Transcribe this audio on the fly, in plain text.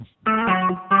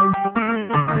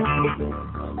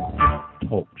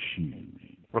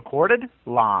recorded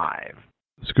live.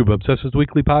 Scuba Obsessive's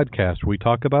weekly podcast, where we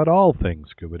talk about all things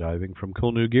scuba diving, from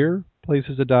cool new gear,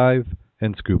 places to dive,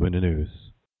 and scuba news.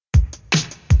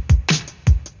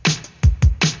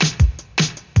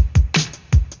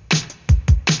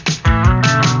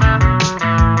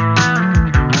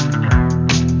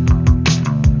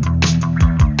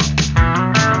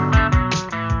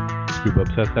 Scuba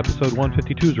Obsessed episode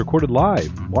 152 is recorded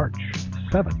live March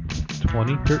 7th,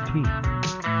 2013.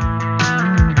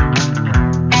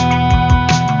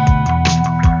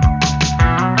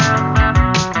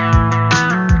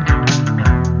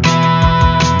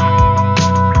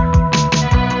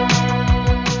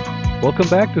 Welcome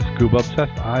back to Scuba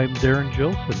Obsessed. I'm Darrin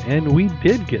Gilson, and we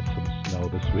did get some snow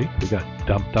this week. We got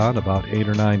dumped on about 8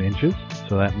 or 9 inches,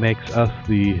 so that makes us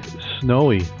the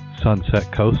snowy Sunset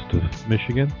Coast of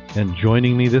Michigan. And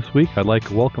joining me this week, I'd like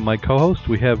to welcome my co-host.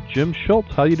 We have Jim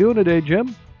Schultz. How you doing today,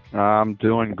 Jim? I'm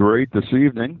doing great this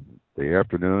evening. The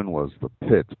afternoon was the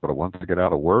pits, but once I get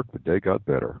out of work, the day got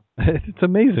better. It's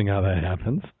amazing how that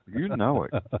happens. You know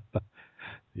it.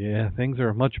 Yeah, things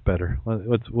are much better.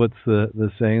 What's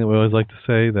the saying that we always like to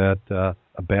say, that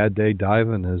a bad day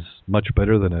diving is much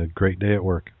better than a great day at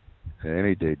work?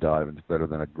 Any day diving is better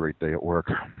than a great day at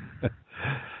work.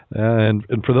 And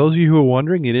for those of you who are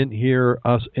wondering, you didn't hear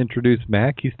us introduce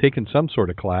Mac. He's taken some sort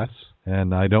of class,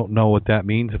 and I don't know what that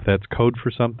means, if that's code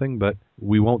for something, but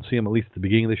we won't see him at least at the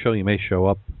beginning of the show. He may show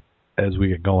up as we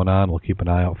get going on. We'll keep an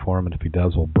eye out for him, and if he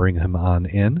does, we'll bring him on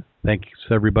in. Thank you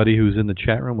to everybody who's in the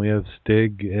chat room. We have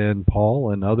Stig and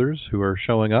Paul and others who are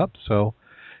showing up. So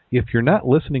if you're not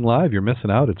listening live, you're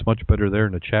missing out. It's much better there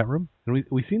in the chat room. And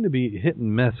we seem to be hit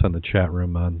and miss on the chat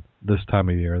room on this time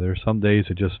of year. There are some days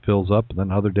it just fills up, and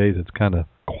then other days it's kind of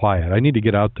quiet. I need to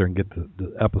get out there and get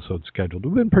the episode scheduled.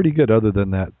 We've been pretty good other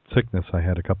than that sickness I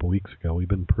had a couple weeks ago. We've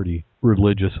been pretty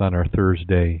religious on our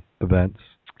Thursday events.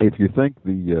 If you think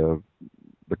the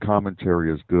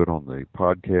commentary is good on the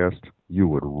podcast, you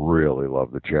would really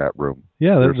love the chat room.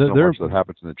 Yeah, there's so much that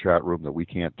happens in the chat room that we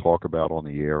can't talk about on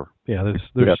the air. Yeah, there's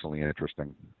definitely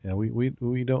interesting. Yeah,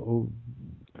 we don't.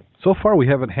 So far, we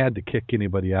haven't had to kick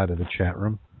anybody out of the chat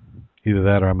room. Either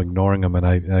that, or I'm ignoring them, and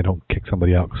I don't kick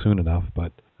somebody out soon enough.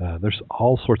 But there's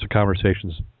all sorts of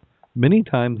conversations. Many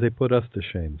times they put us to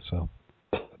shame. So,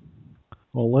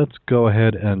 well, let's go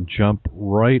ahead and jump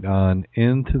right on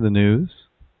into the news.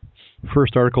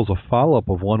 First article is a follow-up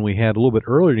of one we had a little bit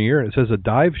earlier in the year. It says a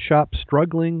dive shop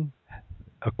struggling,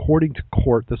 according to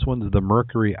court. This one's the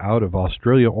Mercury out of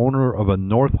Australia. Owner of a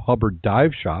North Hubbard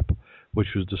dive shop,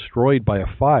 which was destroyed by a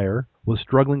fire, was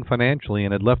struggling financially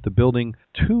and had left the building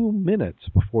 2 minutes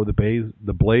before the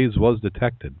blaze was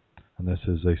detected. And this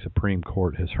is a Supreme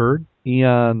Court has heard.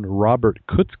 Ian Robert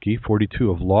Kutsky,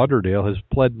 42, of Lauderdale, has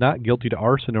pled not guilty to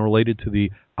arson related to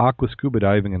the aqua scuba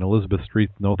diving in Elizabeth Street,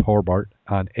 North Hobart.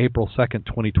 On April 2nd,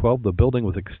 2012, the building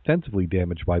was extensively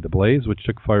damaged by the blaze, which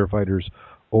took firefighters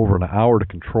over an hour to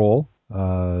control.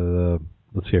 A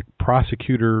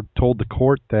prosecutor told the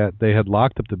court that they had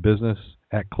locked up the business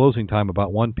at closing time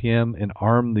about 1 p.m. and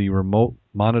armed the remote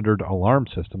monitored alarm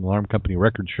system. Alarm company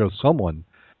records show someone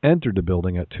entered the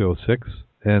building at 2:06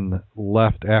 and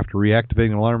left after reactivating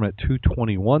the alarm at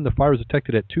 2:21. The fire was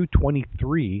detected at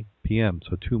 2:23 p.m.,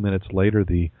 so 2 minutes later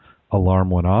the alarm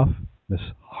went off. Ms.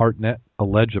 Hartnett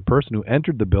alleged the person who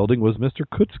entered the building was Mr.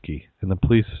 Kutsky,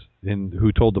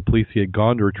 who told the police he had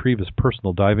gone to retrieve his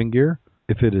personal diving gear.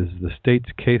 If it is the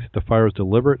state's case, the fire was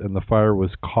deliberate and the fire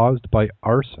was caused by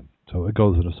arson. So it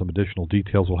goes into some additional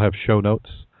details. We'll have show notes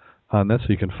on this so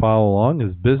you can follow along.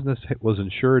 His business was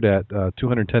insured at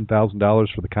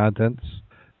 $210,000 for the contents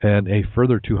and a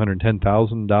further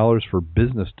 $210,000 for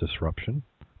business disruption.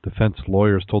 Defense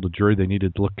lawyers told the jury they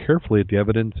needed to look carefully at the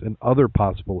evidence and other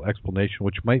possible explanation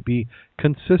which might be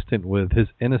consistent with his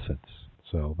innocence.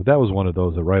 But that was one of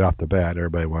those that right off the bat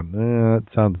everybody went, that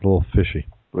sounds a little fishy.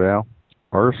 Well,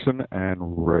 arson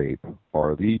and rape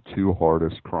are the two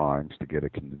hardest crimes to get a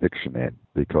conviction in,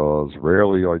 because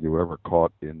rarely are you ever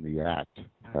caught in the act.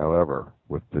 However,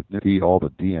 with all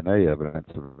the DNA evidence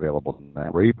available in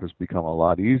that, rape has become a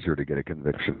lot easier to get a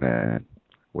conviction in,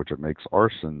 which makes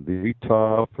arson the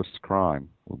toughest crime.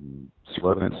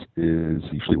 Evidence is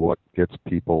usually what gets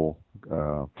people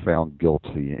found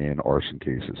guilty in arson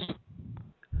cases.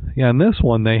 Yeah, in this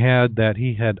one they had that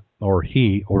he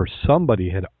or somebody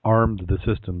had armed the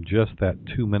system just that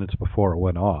 2 minutes before it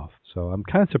went off. So I'm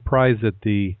kind of surprised that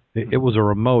it was a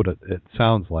remote. It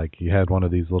sounds like he had one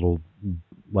of these little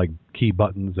key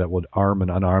buttons that would arm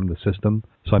and unarm the system.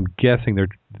 So I'm guessing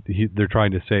they're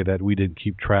trying to say that we didn't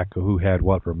keep track of who had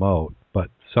what remote,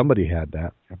 but somebody had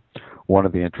that. One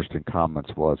of the interesting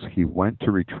comments was he went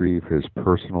to retrieve his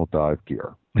personal dive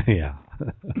gear. Yeah.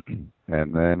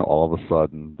 And then all of a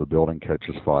sudden, the building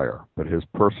catches fire. But his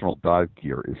personal dive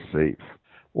gear is safe.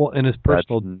 Well, and his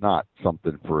personal That's not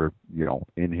something for,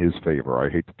 in his favor. I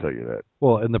hate to tell you that.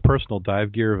 well, and the personal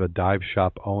dive gear of a dive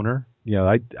shop owner.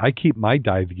 I keep my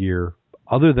dive gear.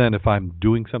 Other than if I'm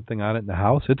doing something on it in the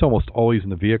house, it's almost always in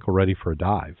the vehicle ready for a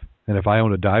dive. And if I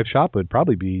owned a dive shop, it would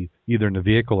probably be either in the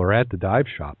vehicle or at the dive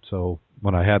shop. So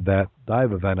when I had that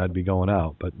dive event, I'd be going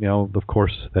out. But, of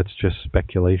course, that's just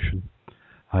speculation.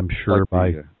 I'm sure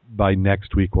by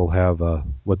next week we'll have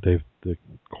what the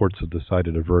courts have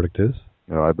decided a verdict is.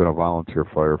 I've been a volunteer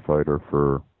firefighter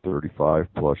for 35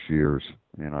 plus years,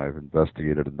 and I've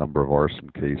investigated a number of arson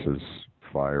cases,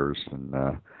 fires, and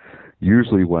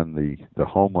usually when the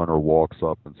homeowner walks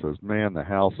up and says, "Man, the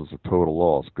house is a total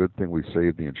loss. Good thing we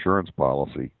saved the insurance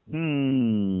policy."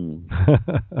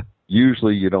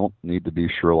 Usually you don't need to be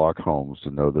Sherlock Holmes to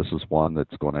know this is one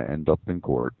that's going to end up in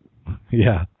court.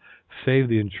 Yeah. Save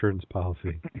the insurance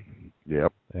policy.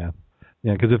 Yep. Yeah.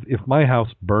 Yeah, because if my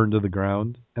house burned to the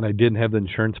ground and I didn't have the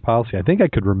insurance policy, I think I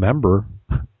could remember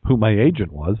who my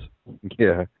agent was.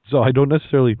 Yeah. So I don't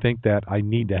necessarily think that I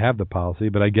need to have the policy,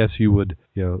 but I guess you would,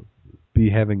 be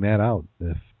having that out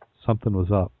if something was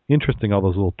up. Interesting, all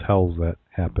those little tells that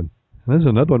happen. And there's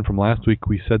another one from last week.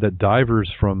 We said that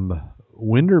divers from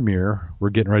Windermere were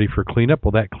getting ready for cleanup.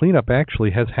 Well, that cleanup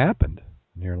actually has happened.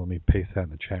 Here, let me paste that in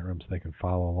the chat room so they can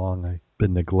follow along. I've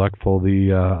been neglectful.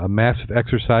 A massive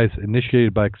exercise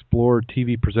initiated by Explorer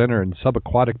TV presenter and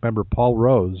subaquatic member Paul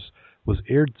Rose was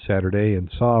aired Saturday and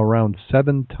saw around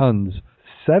 7 tons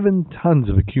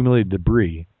of accumulated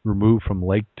debris removed from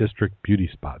Lake District beauty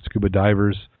spots. Scuba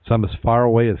divers, some as far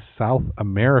away as South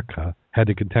America, had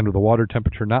to contend with a water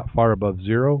temperature not far above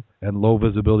zero and low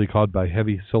visibility caused by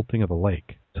heavy silting of the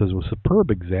lake. It says it was a superb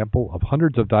example of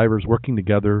hundreds of divers working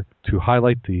together to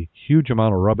highlight the huge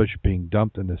amount of rubbish being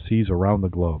dumped in the seas around the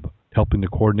globe. Helping to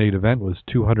coordinate the event was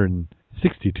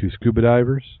 262 scuba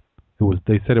divers.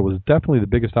 They said it was definitely the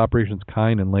biggest operation of its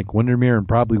kind in Lake Windermere and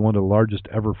probably one of the largest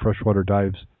ever freshwater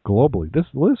dives globally. This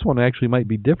one actually might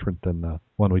be different than the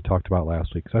one we talked about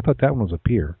last week, because I thought that one was a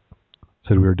pier.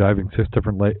 Said we were diving 6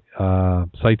 different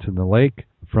sites in the lake,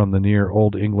 from the near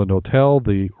Old England Hotel,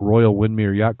 the Royal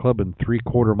Windermere Yacht Club, and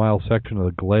 3/4-mile section of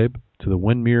the Glebe to the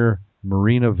Windermere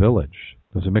Marina Village.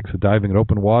 There's a mix of diving in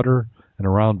open water and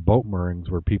around boat moorings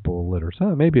where people litter.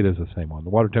 So maybe it is the same one. The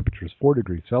water temperature is 4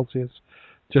 degrees Celsius,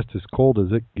 just as cold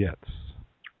as it gets.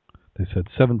 They said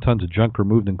 7 tons of junk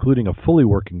removed, including a fully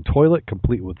working toilet,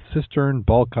 complete with cistern,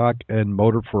 ballcock, and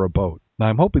motor for a boat. Now,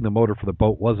 I'm hoping the motor for the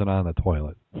boat wasn't on the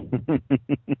toilet.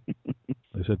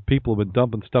 They said people have been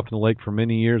dumping stuff in the lake for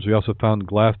many years. We also found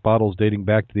glass bottles dating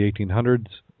back to the 1800s,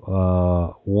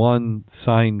 one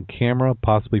signed camera,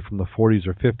 possibly from the 40s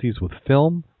or 50s, with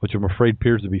film, which I'm afraid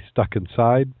appears to be stuck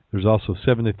inside. There's also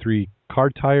 73 car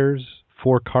tires,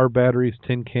 4 car batteries,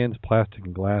 tin cans, plastic,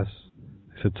 and glass.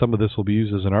 They said some of this will be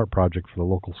used as an art project for the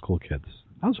local school kids.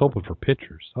 I was hoping for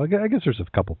pictures. I guess there's a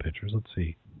couple pictures. Let's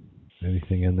see.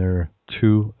 Anything in there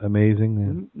too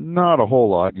amazing? Not a whole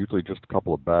lot. Usually just a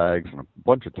couple of bags and a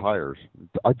bunch of tires.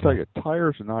 I tell you,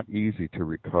 tires are not easy to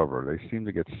recover. They seem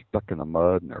to get stuck in the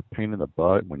mud and they're a pain in the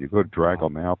butt. When you go to drag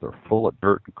them out, they're full of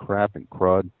dirt and crap and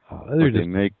crud.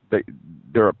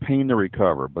 They're a pain to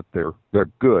recover, but they're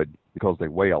good because they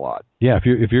weigh a lot. Yeah,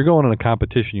 if you're going in a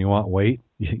competition, you want weight.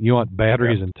 You want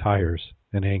batteries and tires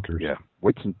and anchors. Yeah.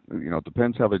 Weights, it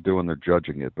depends how they're doing. They're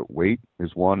judging it, but weight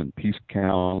is one and piece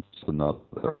counts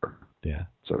another. Yeah.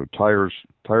 So tires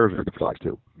are good size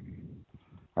too.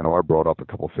 I know I brought up a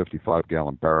couple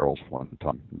 55-gallon barrels one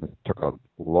time. It took a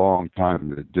long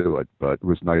time to do it, but it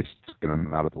was nice to get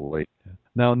them out of the lake. Yeah.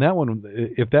 Now, in that one,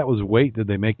 if that was weight, did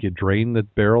they make you drain the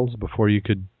barrels before you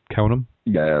could count them?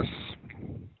 Yes.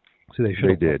 See,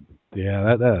 they did.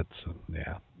 Yeah,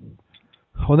 yeah.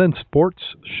 Well, then Sports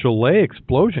Chalet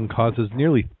explosion causes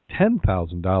nearly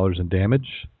 $10,000 in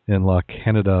damage in La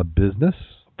Canada business.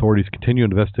 Authorities continue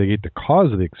to investigate the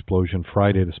cause of the explosion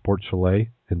Friday at a Sports Chalet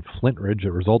in Flint Ridge.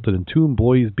 It resulted in 2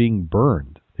 employees being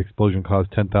burned. The explosion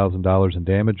caused $10,000 in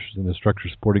damage in the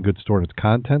structure's sporting goods store and its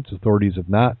contents. Authorities have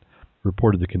not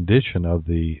reported the condition of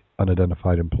the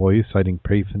unidentified employees, citing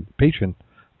patient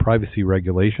privacy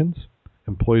regulations.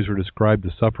 Employees were described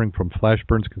as suffering from flash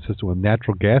burns consistent with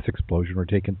natural gas explosion were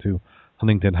taken to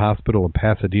Huntington Hospital in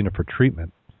Pasadena for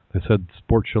treatment. They said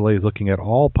Sports Chalet is looking at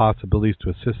all possibilities to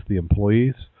assist the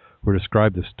employees, who were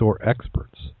described as store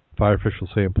experts. Fire officials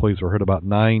say employees were heard about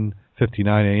 9:59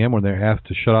 a.m. when they were asked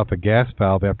to shut off a gas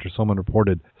valve after someone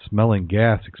reported smelling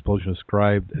gas. Explosion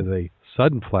described as a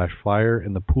sudden flash fire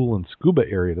in the pool and scuba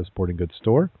area of the sporting goods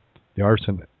store. The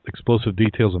arson explosive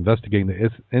details investigating the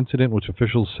incident, which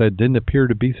officials said didn't appear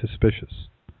to be suspicious.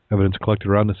 Evidence collected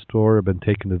around the store had been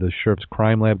taken to the sheriff's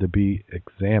crime lab to be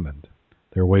examined.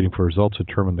 They're waiting for results to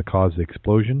determine the cause of the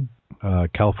explosion.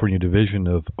 California Division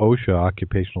of OSHA,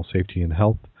 Occupational Safety and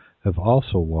Health, have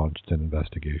also launched an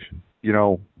investigation. You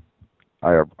know,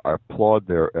 I applaud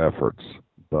their efforts,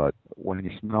 but when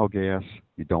you smell gas,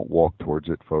 you don't walk towards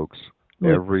it, folks.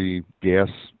 Really? Every gas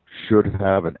should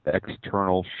have an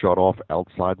external shutoff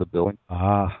outside the building.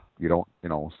 You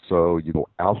don't, so you go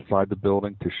outside the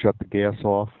building to shut the gas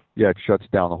off. Yeah, it shuts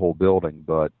down the whole building,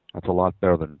 but that's a lot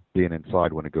better than being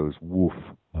inside when it goes woof.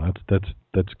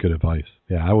 That's good advice.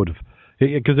 Yeah, I would have.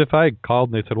 Because if I had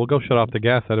called and they said, well, go shut off the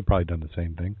gas, I'd have probably done the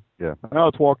same thing. Yeah. Now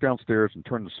let's walk downstairs and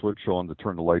turn the switch on to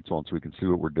turn the lights on so we can see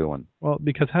what we're doing. Well,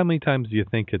 because how many times do you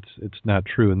think it's not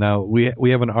true? And now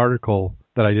we have an article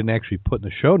that I didn't actually put in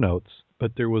the show notes,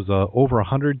 but there was over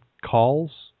 100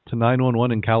 calls to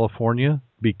 911 in California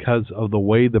because of the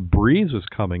way the breeze was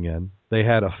coming in. They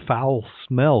had a foul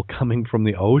smell coming from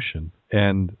the ocean,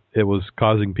 and it was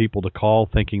causing people to call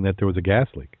thinking that there was a gas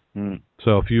leak.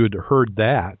 So if you had heard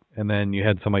that, and then you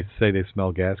had somebody say they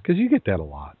smell gas, because you get that a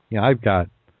lot. I've got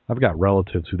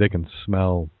relatives who they can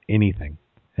smell anything,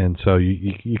 and so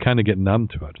you kind of get numb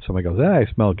to it. Somebody goes, I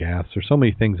smell gas. There's so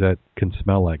many things that can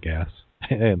smell like gas,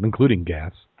 including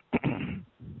gas.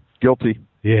 Guilty.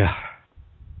 Yeah.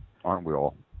 Aren't we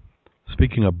all?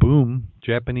 Speaking of boom,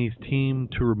 Japanese team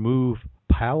to remove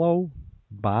Palo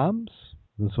bombs.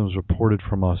 This one's reported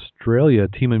from Australia. A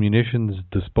team of munitions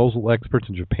disposal experts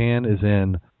in Japan is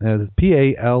in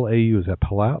P-A-L-A-U. Is that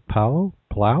Palau?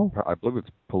 I believe it's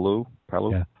Palau.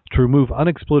 Yeah. To remove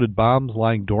unexploded bombs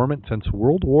lying dormant since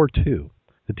World War II.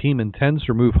 The team intends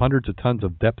to remove hundreds of tons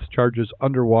of depth charges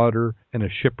underwater in a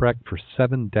shipwreck for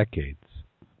 7 decades.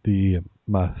 The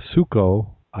Masuko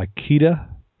Akita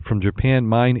from Japan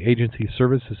Mine Agency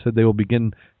Services said they will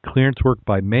begin clearance work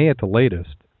by May at the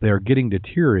latest. They are getting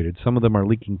deteriorated. Some of them are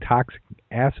leaking toxic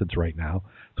acids right now,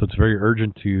 so it's very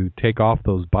urgent to take off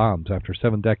those bombs. After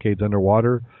 7 decades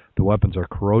underwater, the weapons are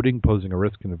corroding, posing a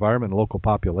risk to the environment and local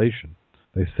population.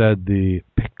 They said the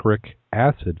picric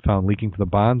acid found leaking from the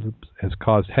bombs has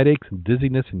caused headaches and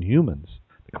dizziness in humans.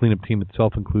 The cleanup team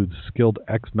itself includes skilled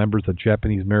ex-members of the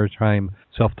Japanese Maritime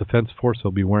Self-Defense Force.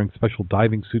 They'll be wearing special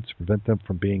diving suits to prevent them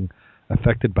from being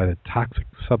affected by the toxic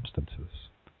substances.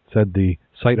 Said the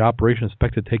site operation is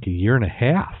expected to take 1.5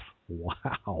 years.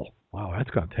 Wow, that's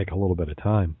going to take a little bit of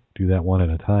time. Do that one at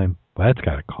a time. But that's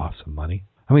got to cost some money.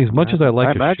 I mean, as much as I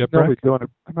like a shipwreck, I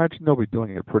imagine they'll be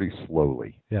doing it pretty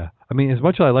slowly. Yeah. I mean, as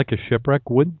much as I like a shipwreck,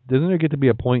 doesn't there get to be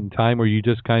a point in time where you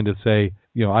just kind of say,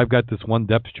 I've got this one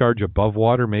depth charge above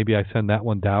water, maybe I send that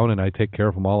one down and I take care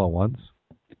of them all at once?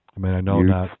 I mean, I know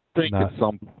not at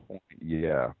some point,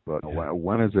 yeah, but yeah.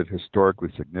 When is it historically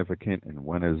significant and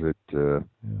when is it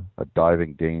a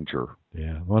diving danger?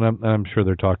 Yeah, well, I'm sure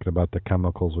they're talking about the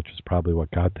chemicals, which is probably what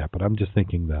got that. But I'm just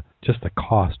thinking just the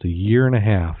cost, 1.5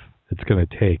 years it's going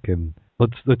to take. And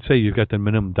let's say you've got the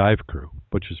minimum dive crew,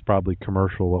 which is probably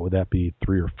commercial. What would that be?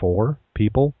 3 or 4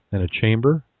 people in a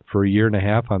chamber for 1.5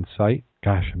 years on site?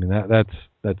 Gosh, I mean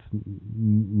that's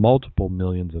multiple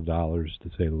millions of dollars to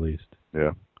say the least.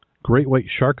 Yeah. Great white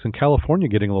sharks in California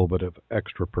getting a little bit of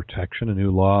extra protection. A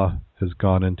new law has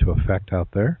gone into effect out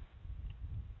there.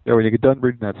 Yeah, when you get done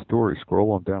reading that story,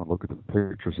 scroll on down and look at the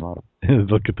pictures on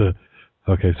it.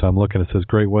 Okay, so I'm looking. It says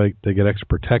great white. They get extra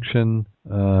protection.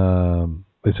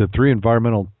 They said 3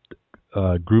 environmental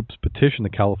groups petitioned the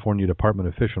California Department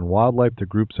of Fish and Wildlife. The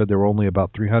group said there were only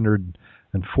about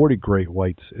 340 great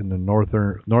whites in the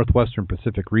northwestern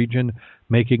Pacific region,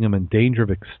 making them in danger of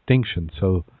extinction.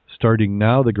 So starting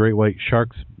now, the great white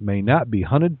sharks may not be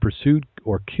hunted, pursued,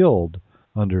 or killed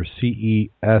under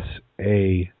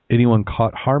CESA. Anyone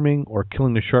caught harming or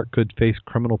killing the shark could face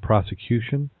criminal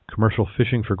prosecution. Commercial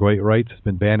fishing for great whites has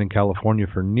been banned in California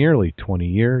for nearly 20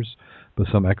 years, but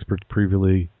some experts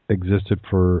previously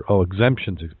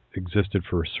exemptions existed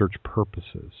for research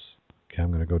purposes. Okay, I'm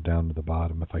going to go down to the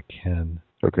bottom if I can.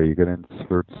 Okay, you can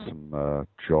insert some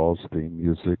Jaws theme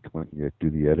music when you do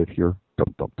the edit here.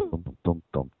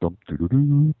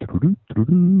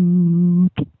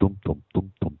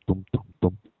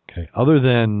 Okay, other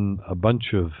than a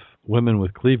bunch of women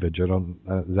with cleavage, is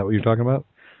that what you're talking about?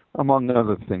 Among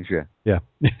other things, yeah. Yeah.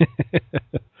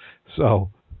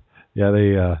 So,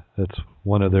 yeah, that's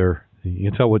one of their. You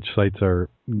can tell which sites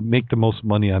make the most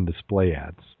money on display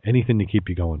ads. Anything to keep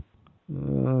you going.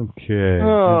 Okay.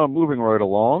 Moving right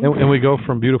along. And we go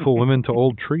from beautiful women to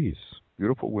old trees.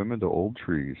 Beautiful women to old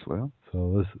trees. Well,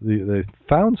 so they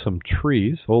found some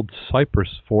trees, old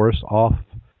cypress forest off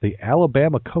the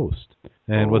Alabama coast.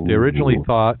 And what they originally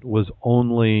thought was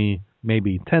only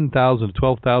maybe 10,000 to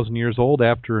 12,000 years old,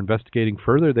 after investigating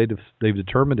further, they've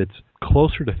determined it's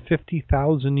closer to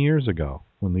 50,000 years ago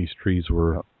when these trees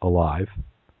were alive.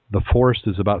 The forest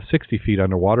is about 60 feet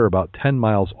underwater, about 10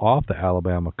 miles off the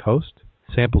Alabama coast.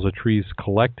 Samples of trees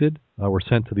collected were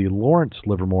sent to the Lawrence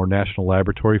Livermore National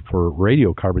Laboratory for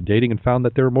radiocarbon dating and found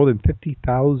that they were more than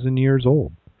 50,000 years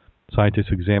old. Scientists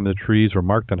who examined the trees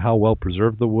remarked on how well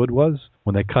preserved the wood was.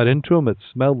 When they cut into them, it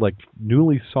smelled like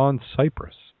newly sawn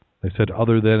cypress. They said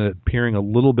other than it appearing a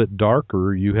little bit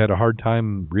darker, you had a hard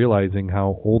time realizing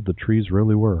how old the trees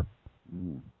really were.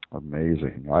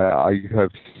 Amazing. I have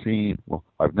seen, well,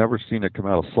 I've never seen it come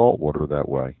out of salt water that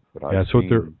way, but I've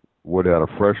seen wood out of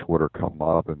fresh water come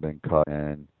up and been cut,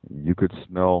 and you could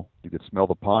smell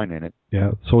the pine in it.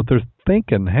 Yeah. So what they're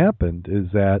thinking happened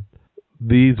is that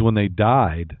these, when they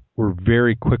died, were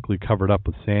very quickly covered up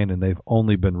with sand, and they've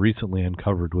only been recently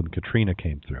uncovered when Katrina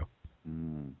came through.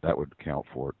 That would account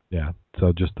for it. Yeah.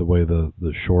 So just the way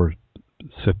the shore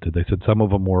sifted. They said some of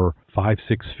them were 5-6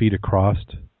 feet across.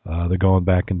 They're going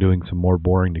back and doing some more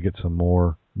boring to get some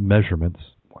more measurements.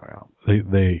 Wow.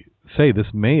 They say this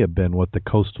may have been what the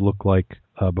coast looked like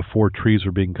before trees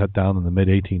were being cut down in the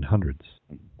mid-1800s.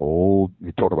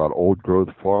 You talk about old growth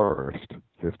forest,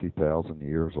 50,000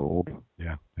 years old.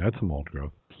 Yeah, that's some old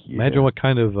growth. Yeah. Imagine what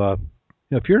kind of,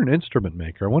 if you're an instrument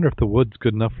maker, I wonder if the wood's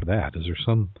good enough for that. Is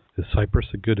cypress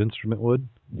a good instrument wood?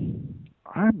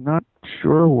 I'm not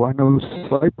sure. I know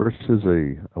cypress is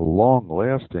a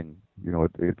long-lasting,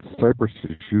 cypress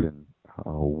is used in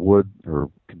wood or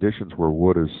conditions where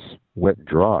wood is wet and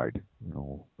dried,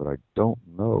 but I don't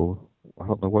know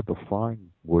what the fine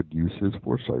wood use is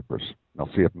for cypress. I'll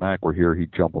see if Mac were here,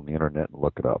 he'd jump on the internet and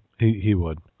look it up. He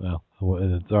would. Well,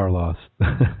 it's our loss.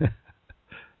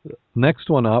 Next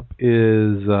one up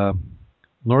is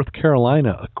North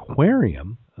Carolina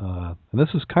Aquarium. And this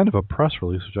is kind of a press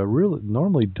release, which I really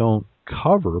normally don't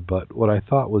cover, but what I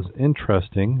thought was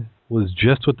interesting was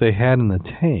just what they had in the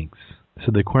tanks.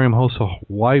 So the aquarium hosts a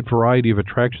wide variety of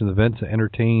attractions and events that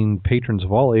entertain patrons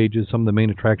of all ages. Some of the main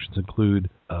attractions include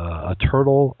a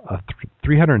turtle, a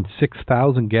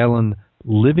 306,000-gallon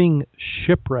living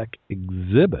shipwreck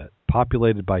exhibit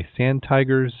populated by sand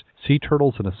tigers, sea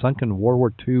turtles, and a sunken World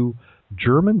War II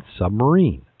German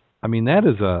submarine. I mean,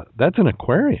 that's an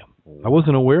aquarium. I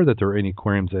wasn't aware that there were any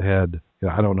aquariums that had,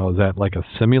 I don't know, is that like a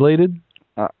simulated?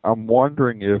 I'm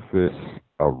wondering if it's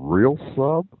a real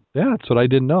sub. Yeah, that's what I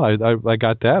didn't know. I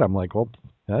got that. I'm like, well,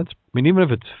 even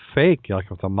if it's fake, like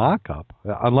if it's a mock-up,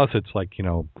 unless it's like,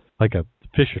 like a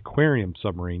fish aquarium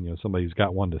submarine, somebody's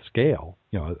got one to scale,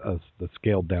 a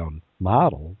scaled down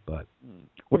model, but.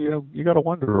 Well, you got to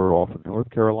wonder, off the North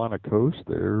Carolina coast,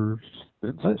 there's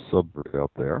been some subs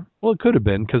out there. Well, it could have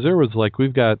been, because there was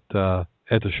we've got,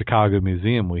 at the Chicago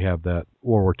Museum, we have that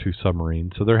World War II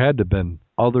submarine, so there had to have been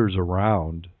others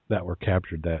around that were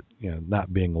captured that,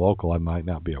 not being local, I might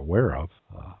not be aware of.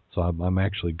 So I'm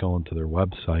actually going to their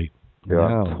website.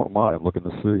 Yeah, so am I. I'm looking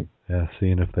to see. Yeah,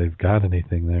 seeing if they've got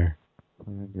anything there.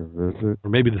 Plan your visit. Or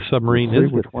maybe the submarine is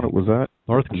which one it was at.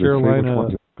 North Carolina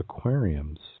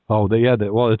Aquariums. Oh,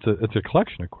 it's a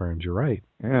collection of aquariums. You're right.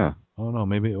 Yeah. Oh no,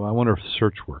 maybe I wonder if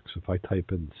search works. If I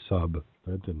type in sub,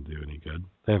 that didn't do any good.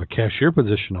 They have a cashier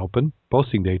position open.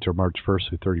 Posting dates are March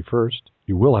 1st through 31st.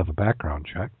 You will have a background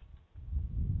check.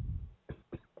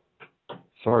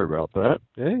 Sorry about that.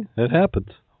 Okay, it happens.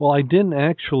 Well, I didn't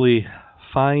actually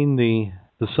find the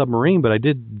submarine, but I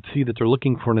did see that they're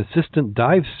looking for an assistant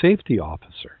dive safety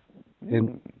officer.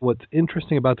 And what's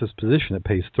interesting about this position, it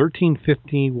pays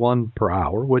 $13.51 per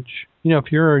hour, which,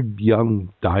 if you're a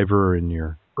young diver in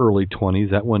your early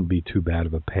 20s, that wouldn't be too bad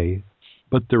of a pay.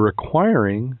 But they're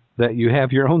requiring that you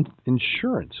have your own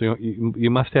insurance. So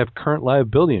you must have current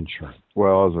liability insurance.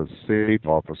 Well, as a safety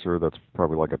officer, that's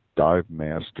probably like a dive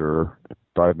master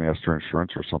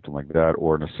insurance or something like that,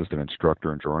 or an assistant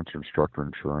instructor insurance or instructor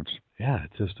insurance. Yeah,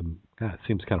 it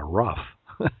seems kind of rough.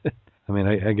 I mean,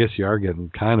 I guess you are getting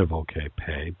kind of okay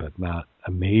pay, but not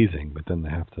amazing. But then they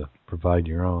have to provide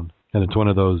your own. And it's one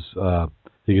of those,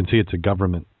 you can see it's a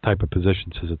government type of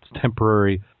position. It says it's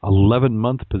temporary,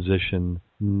 11-month position,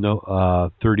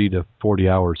 30 to 40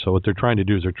 hours. So what they're trying to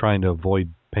do is they're trying to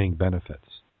avoid paying benefits.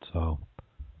 So,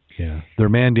 yeah, they're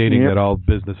mandating that all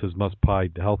businesses must pay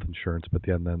health insurance, but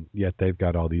then yet they've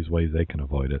got all these ways they can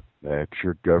avoid it. That's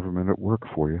your government at work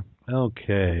for you.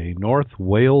 Okay, North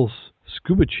Wales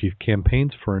Scuba Chief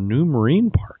campaigns for a new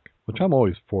marine park, which I'm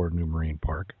always for a new marine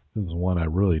park. This is one I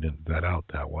really didn't vet out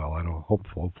that well.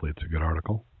 Hopefully it's a good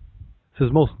article. It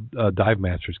says most dive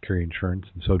masters carry insurance,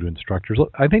 and so do instructors.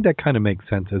 I think that kind of makes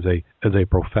sense as a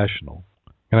professional.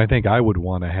 And I think I would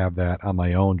want to have that on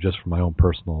my own just for my own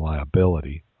personal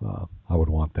liability. I would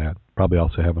want that. Probably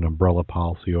also have an umbrella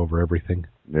policy over everything.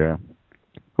 Yeah.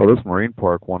 Well, this marine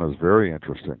park one is very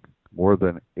interesting. More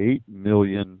than 8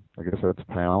 million, I guess that's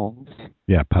pounds,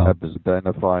 Yeah, pounds. have been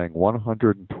identifying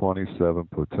 127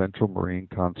 potential marine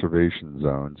conservation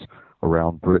zones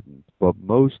around Britain, but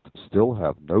most still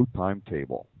have no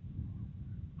timetable.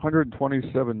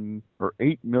 127 or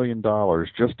 $8 million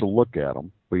just to look at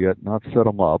them, but yet not set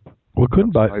them up. Well,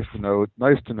 couldn't buy. Nice to know.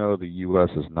 Nice to know the U.S.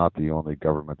 is not the only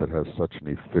government that has such an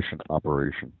efficient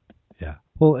operation. Yeah.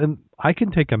 Well, and I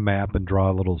can take a map and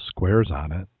draw little squares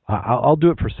on it. I'll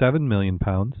do it for 7 million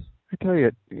pounds. I tell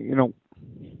you,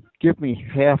 give me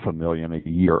 $500,000 a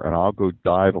year, and I'll go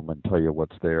dive them and tell you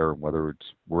what's there and whether it's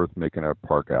worth making a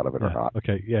park out of it or not.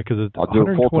 Okay. Yeah, because it's I'll do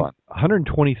it full time.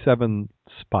 127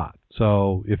 spots.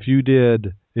 So if you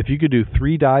could do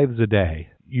 3 dives a day,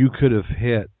 you could have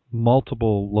hit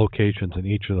multiple locations in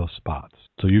each of those spots.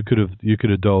 So you could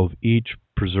have dove each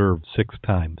preserve 6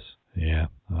 times. Yeah.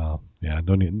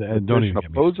 Don't even get me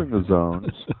opposing the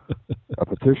zones. A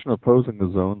petition opposing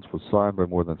the zones was signed by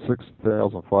more than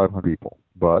 6,500 people,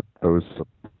 but those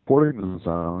supporting the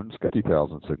zones got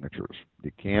 50,000 signatures.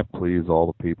 You can't please all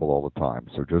the people all the time,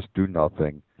 so just do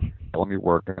nothing. Tell them you're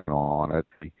working on it.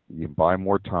 You can buy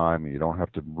more time, and you don't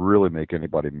have to really make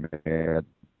anybody mad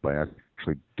by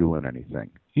actually doing anything.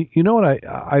 You know what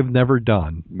I've never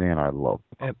done? Man, I love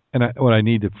it. And what I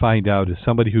need to find out is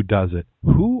somebody who does it.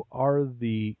 Who are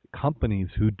the companies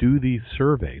who do these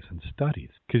surveys and studies?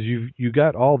 Because you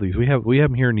got all these. We have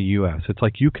them here in the U.S. It's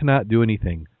like you cannot do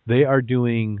anything. They are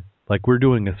doing, like we're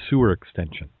doing a sewer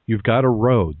extension. You've got a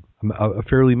road, a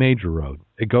fairly major road.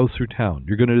 It goes through town.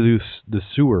 You're going to do the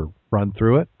sewer run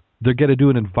through it. They're going to do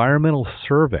an environmental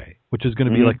survey, which is going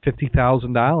to be like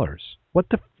 $50,000. What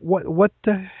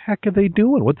the heck are they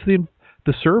doing? What's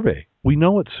the survey? We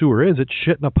know what sewer is. It's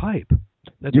shit in a pipe.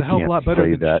 That's a hell of a lot better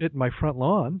than shit in my front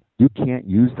lawn. You can't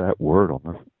use that word on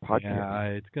the podcast. Yeah,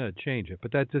 it's going to change it.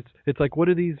 But it's like, what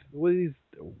are these, is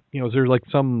there like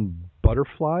some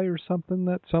butterfly or something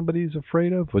that somebody's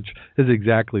afraid of? Which is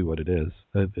exactly what it is.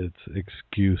 It's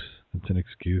excuse. It's an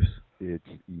excuse. It's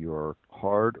your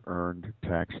hard-earned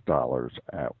tax dollars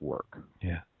at work.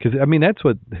 Yeah, because, that's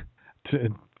what...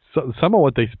 some of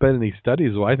what they spend in these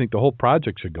studies, I think the whole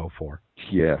project should go for.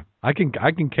 Yeah. I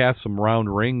can cast some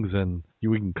round rings and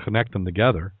we can connect them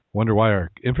together. Wonder why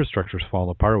our infrastructure's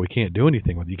falling apart. We can't do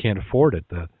anything with it. You can't afford it.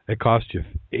 It costs you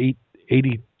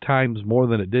 80 times more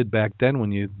than it did back then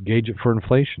when you gauge it for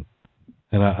inflation.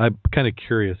 And I'm kind of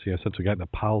curious, since we got into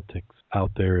politics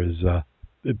out there, is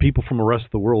people from the rest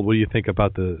of the world, what do you think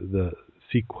about the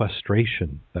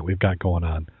sequestration that we've got going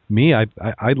on? Me,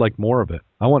 I'd like more of it.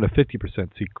 I want a 50%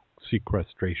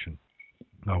 sequestration.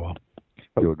 Oh, well.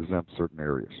 To exempt certain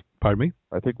areas. Pardon me?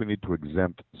 I think we need to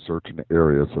exempt certain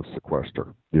areas of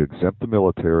sequester. You exempt the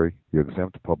military. You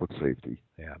exempt public safety.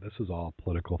 Yeah, this is all a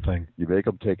political thing. You make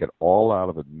them take it all out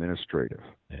of administrative.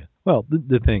 Yeah. Well,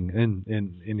 the thing,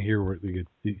 in here,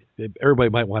 everybody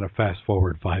might want to fast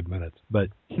forward 5 minutes, but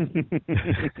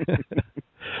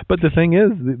but the thing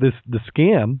is, the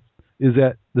scam is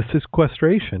that the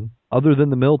sequestration, other than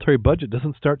the military budget,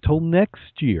 doesn't start till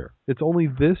next year. It's only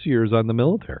this year's on the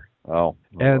military. Oh.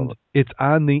 And it's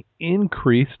on the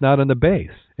increase, not on the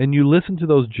base. And you listen to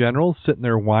those generals sitting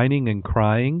there whining and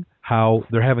crying how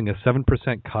they're having a 7%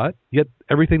 cut, yet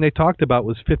everything they talked about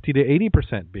was 50 to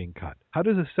 80% being cut. How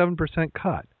does a 7%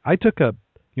 cut? I took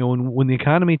when the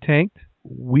economy tanked,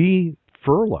 we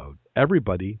furloughed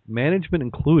everybody, management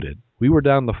included. We were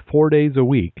down to 4 days a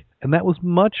week, and that was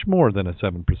much more than a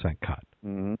 7% cut.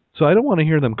 Mm-hmm. So I don't want to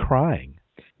hear them crying.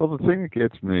 Well, the thing that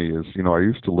gets me is, I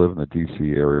used to live in the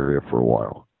D.C. area for a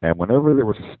while, and whenever there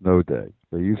was a snow day,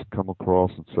 they used to come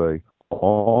across and say,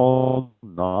 all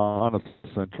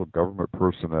non-essential government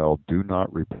personnel do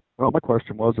not report. Well, my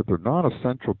question was, if they're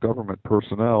non-essential government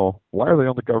personnel, why are they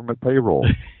on the government payroll?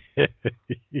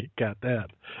 You got that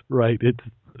right.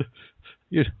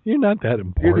 You're not that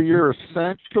important. Either you're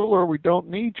essential or we don't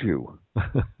need you.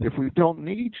 If we don't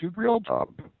need you, real job.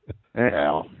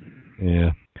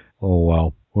 Yeah. Oh,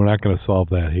 well, we're not going to solve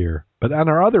that here. But on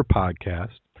our other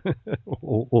podcast,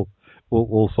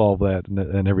 we'll solve that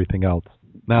and everything else.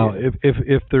 Now, yeah.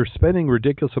 if they're spending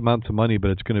ridiculous amounts of money,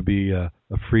 but it's going to be a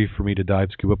free for me to dive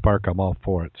scuba park, I'm all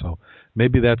for it. So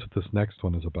maybe that's what this next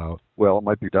one is about. Well, it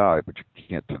might be dive, but you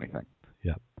can't do anything.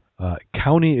 Yeah.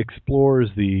 County explores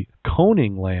the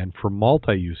coning land for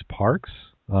multi-use parks.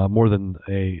 More than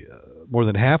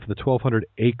half of the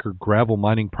 1,200-acre gravel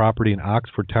mining property in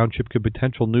Oxford Township could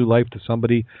potential new life to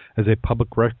somebody as a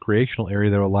public recreational area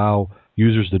that will allow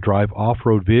users to drive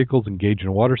off-road vehicles, engage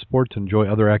in water sports, and enjoy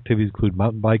other activities include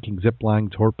mountain biking, zip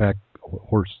lining,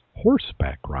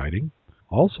 horseback riding.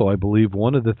 Also, I believe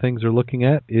one of the things they're looking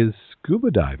at is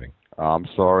scuba diving. I'm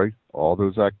sorry. All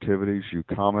those activities you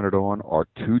commented on are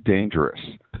too dangerous.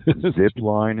 Zip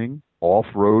lining,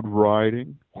 off-road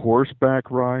riding, horseback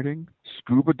riding,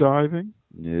 scuba diving?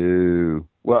 No.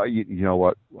 Well, you know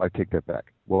what? I take that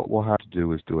back. What we'll have to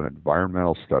do is do an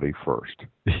environmental study first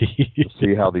to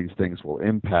see how these things will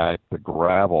impact the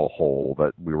gravel hole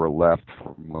that we were left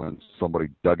from when somebody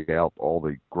dug out all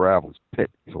the gravel pit.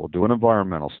 So we'll do an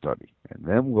environmental study, and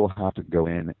then we'll have to go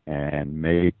in and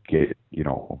make it,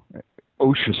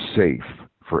 OSHA safe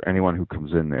for anyone who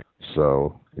comes in there.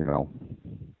 So,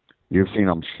 you've seen,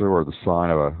 I'm sure, the sign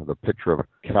of the picture of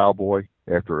a cowboy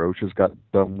after OSHA's got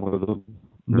done with him.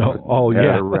 No, oh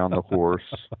yeah, around the horse.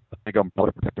 I think I'm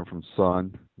probably protect him from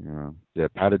sun. Yeah,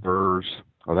 padded spurs.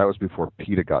 Oh, that was before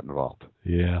PETA got involved.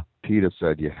 Yeah, PETA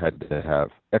said you had to have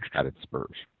extra padded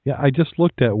spurs. Yeah, I just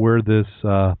looked at where this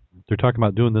they're talking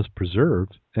about doing this preserve,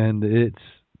 and it's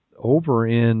over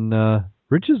in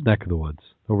Rich's neck of the woods,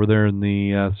 over there in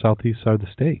the southeast side of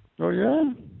the state. Oh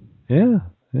yeah, yeah.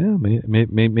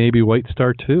 Maybe White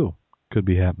Star too could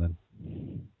be happening.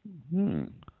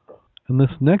 And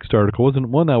this next article wasn't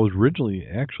one I was originally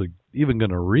actually even going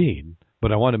to read,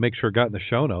 but I wanted to make sure it got in the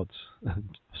show notes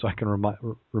so I can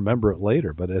remember it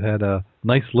later. But it had a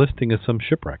nice listing of some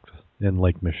shipwrecks in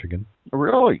Lake Michigan.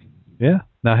 Really? Yeah.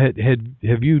 Now,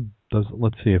 have you?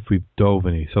 Let's see if we've dove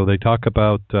any. So they talk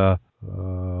about the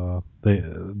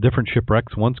different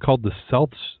shipwrecks. One's called the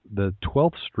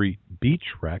 12th Street Beach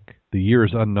Wreck. The year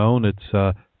is unknown.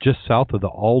 It's just south of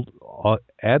the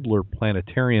Adler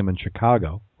Planetarium in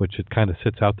Chicago, which it kind of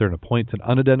sits out there in a point. An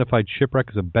unidentified shipwreck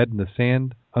is embedded in the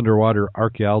sand. Underwater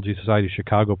Archaeology Society of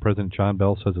Chicago President John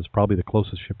Bell says it's probably the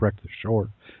closest shipwreck to shore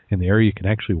in the area. You can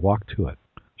actually walk to it.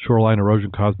 Shoreline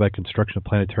erosion caused by construction of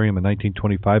planetarium in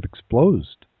 1925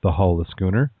 exposed the hull of the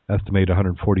schooner, estimated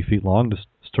 140 feet long. The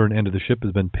stern end of the ship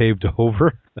has been paved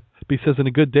over. But he says in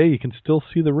a good day you can still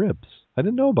see the ribs. I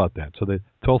didn't know about that. So the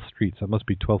 12th Street, that must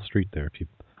be 12th Street there. If you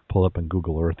pull up on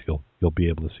Google Earth, you'll be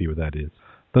able to see where that is.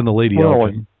 Then the Lady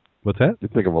Elgin. What's that? You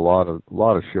think of a lot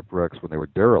of shipwrecks when they were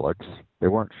derelicts. They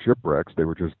weren't shipwrecks; they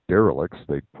were just derelicts.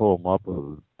 They'd pull them up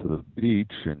to the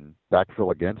beach and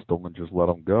backfill against them and just let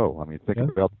them go. I mean, think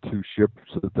about the two ships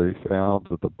that they found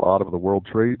at the bottom of the World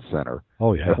Trade Center.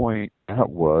 Oh yeah. That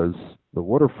was the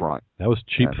waterfront. That was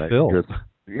cheap fill.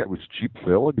 Yeah, it was cheap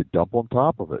fill, and you dump on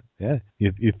top of it. Yeah,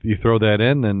 you throw that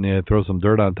in and you throw some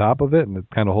dirt on top of it, and it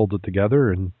kind of holds it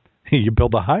together, and you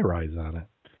build a high rise on it.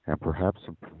 And perhaps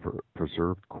some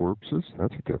preserved corpses.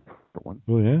 That's a good one.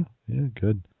 Oh, yeah. Yeah,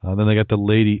 good. Then they got the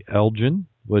Lady Elgin,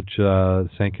 which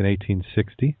sank in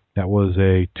 1860. That was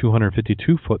a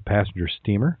 252-foot passenger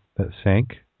steamer that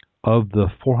sank. Of the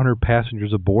 400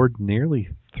 passengers aboard, nearly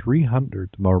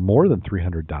 300, or more than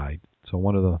 300 died. So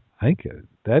I think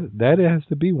that has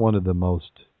to be one of the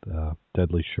most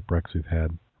deadly shipwrecks we've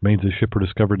had. Remains of the ship were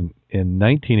discovered in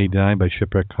 1989 by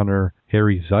shipwreck hunter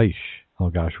Harry Zeisch. Oh,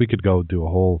 gosh, we could go do a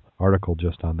whole article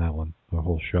just on that one, a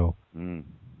whole show.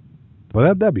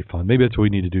 But that'd be fun. Maybe that's what we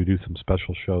need to do some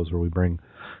special shows where we bring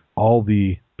all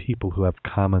the people who have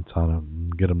comments on them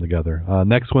and get them together.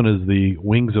 Next one is the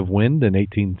Wings of Wind in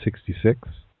 1866.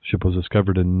 The ship was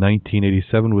discovered in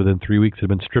 1987. Within 3 weeks, it had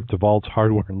been stripped of all its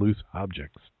hardware and loose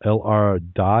objects. L.R.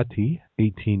 Doughty,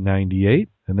 1898.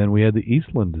 And then we had the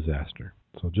Eastland disaster.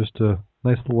 So just a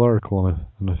nice little article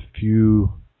on a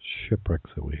few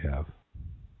shipwrecks that we have.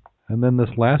 And then this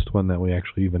last one that we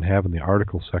actually even have in the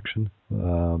article section,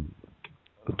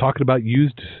 talking about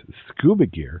used scuba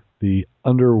gear, the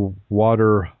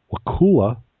underwater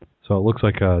Wakula. So it looks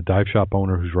like a dive shop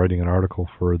owner who's writing an article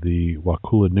for the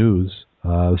Wakula News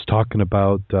is talking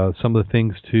about some of the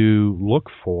things to look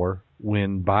for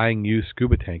when buying used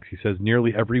scuba tanks. He says,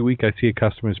 nearly every week I see a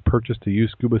customer who's purchased a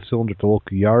used scuba cylinder at the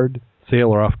local yard sale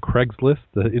or off Craigslist.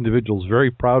 The individual is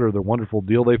very proud of the wonderful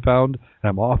deal they found, and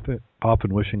I'm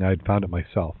often wishing I had found it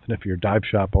myself. And if you're a dive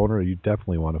shop owner, you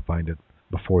definitely want to find it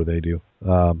before they do.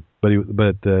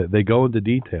 But they go into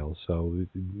details. So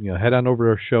head on over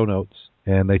to our show notes,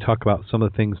 and they talk about some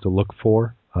of the things to look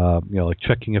for. Like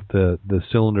checking if the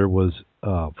cylinder was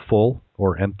full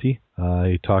or empty.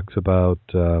 He talks about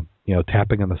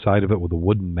tapping on the side of it with a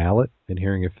wooden mallet and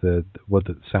hearing what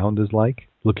the sound is like.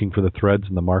 Looking for the threads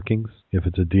and the markings. If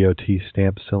it's a DOT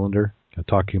stamped cylinder.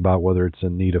 Talking about whether it's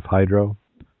in need of hydro.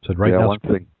 So now,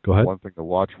 go ahead. One thing to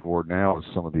watch for now is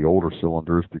some of the older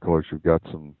cylinders, because you've got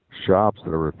some shops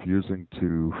that are refusing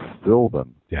to fill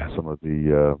them. Yeah. Some of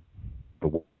the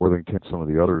the Worthington, some of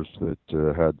the others that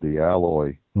had the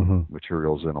alloy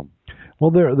materials in them.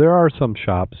 Well, there are some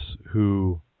shops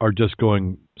who are just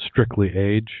going strictly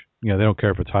age. You know, they don't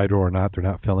care if it's hydro or not. They're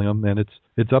not filling them, and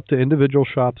it's up to individual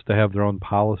shops to have their own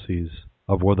policies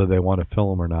of whether they want to fill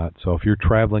them or not. So if you're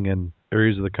traveling in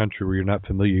areas of the country where you're not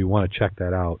familiar, you want to check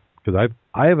that out. Because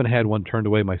I haven't had one turned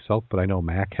away myself, but I know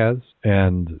Mac has,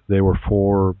 and they were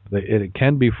it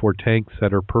can be for tanks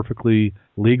that are perfectly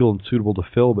legal and suitable to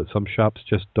fill, but some shops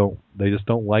just don't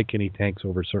like any tanks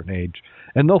over a certain age,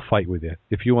 and they'll fight with you.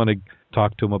 If you want to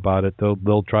talk to them about it,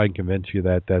 they'll try and convince you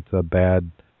that that's a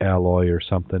bad alloy or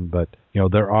something, but you know,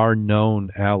 there are known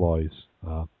alloys,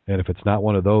 and if it's not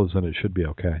one of those, then it should be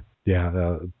okay.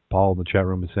 Yeah, Paul in the chat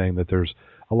room is saying that there's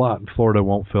a lot in Florida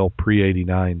won't fill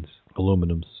pre-89s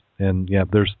aluminums. And, yeah,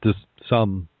 there's just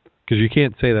some, because you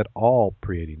can't say that all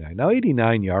pre-89. Now,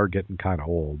 89, you are getting kind of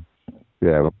old.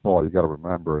 Yeah, but Paul, you got to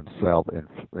remember in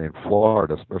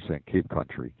Florida, especially in Cape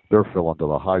Country, they're filling to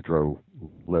the hydro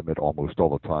limit almost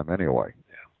all the time anyway.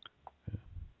 Yeah.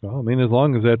 Well, I mean, as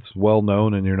long as that's well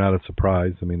known and you're not a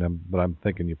surprise. I mean, I'm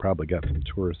thinking you probably got some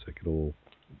tourists that get a little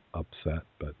upset.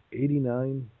 But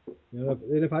 89, you know,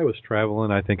 if I was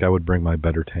traveling, I think I would bring my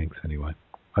better tanks anyway.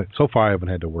 So far, I haven't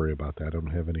had to worry about that. I don't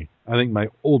have any. I think my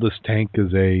oldest tank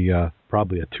is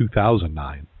probably a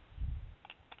 2009.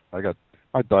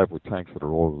 I dive with tanks that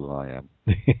are older than I am.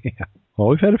 Yeah. Well,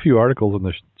 we've had a few articles on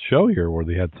the show here where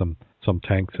they had some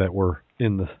tanks that were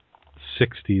in the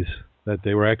 60s that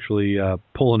they were actually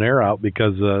pulling air out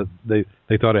because they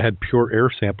thought it had pure air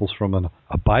samples from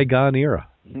a bygone era.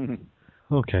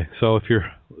 Okay, so if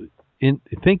you're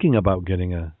thinking about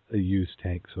getting a used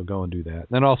tank, so go and do that. And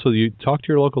then also you talk to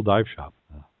your local dive shop,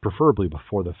 preferably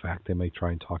before the fact. They may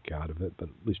try and talk you out of it, but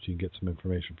at least you can get some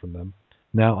information from them.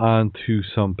 Now on to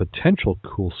some potential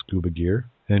cool scuba gear.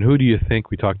 And who do you think,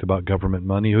 we talked about government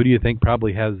money, who do you think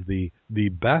probably has the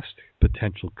best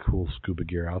potential cool scuba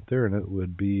gear out there? And it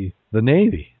would be the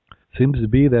Navy. Seems to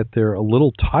be that they're a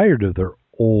little tired of their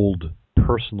old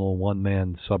personal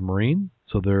one-man submarine,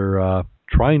 so they're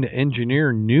trying to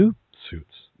engineer new suits.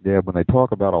 Yeah, when they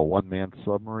talk about a one-man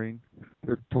submarine,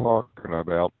 they're talking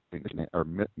about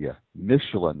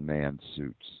Michelin man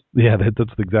suits. Yeah,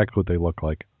 that's exactly what they look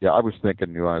like. Yeah, I was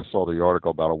thinking, I saw the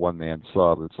article about a one-man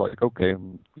sub. It's like, okay,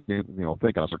 thinking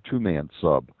it's a two-man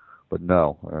sub, but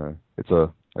no,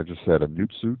 I just said a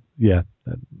newt suit. Yeah,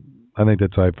 I think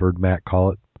that's what I've heard Matt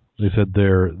call it. They said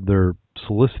they're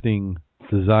soliciting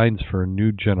designs for a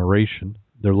new generation.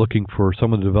 They're looking for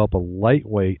someone to develop a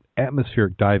lightweight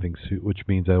atmospheric diving suit, which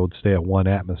means that it would stay at 1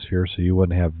 atmosphere so you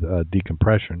wouldn't have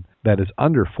decompression. That is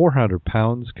under 400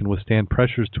 pounds, can withstand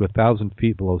pressures to 1,000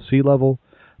 feet below sea level.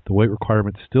 The weight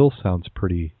requirement still sounds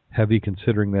pretty heavy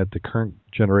considering that the current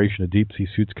generation of deep-sea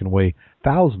suits can weigh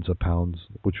thousands of pounds,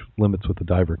 which limits what the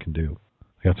diver can do.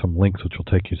 I got some links which will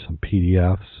take you to some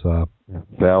PDFs.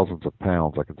 Thousands of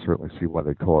pounds. I can certainly see why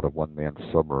they call it a one-man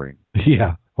submarine.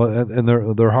 Yeah. Well, and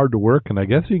they're hard to work, and I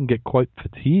guess you can get quite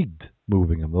fatigued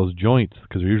moving them. Those joints,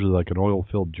 because they're usually like an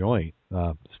oil-filled joint,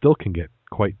 still can get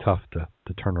quite tough to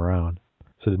turn around.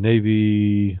 So the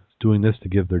Navy is doing this to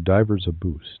give their divers a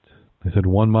boost. They said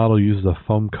one model uses a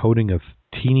foam coating of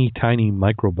teeny tiny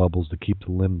microbubbles to keep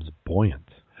the limbs buoyant.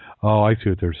 Oh, I see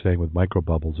what they're saying with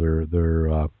microbubbles.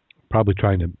 They're probably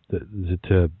trying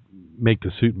to make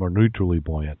the suit more neutrally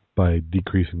buoyant by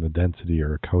decreasing the density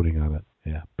or coating on it.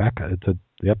 Yeah, it's a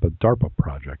DARPA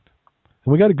project.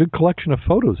 And we got a good collection of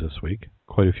photos this week.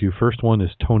 Quite a few. First one is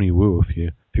Tony Wu.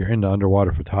 If you're into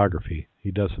underwater photography,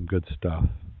 he does some good stuff.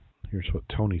 Here's what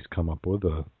Tony's come up with: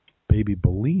 a baby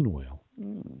baleen whale.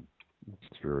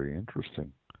 That's very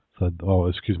interesting. So,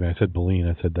 excuse me, I said baleen.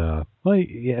 I said,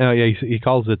 he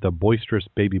calls it the boisterous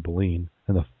baby baleen,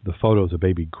 and the photo is a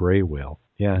baby gray whale.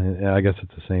 Yeah, I guess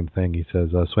it's the same thing. He says,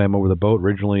 swam over the boat.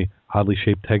 Originally oddly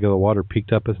shaped tag of the water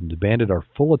piqued up us and demanded our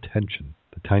full attention.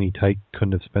 The tiny tyke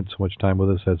couldn't have spent so much time with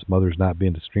us as mothers not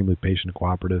being extremely patient and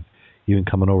cooperative, even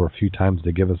coming over a few times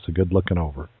to give us a good looking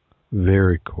over.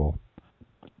 Very cool.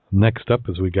 Next up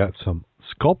is we got some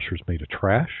sculptures made of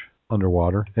trash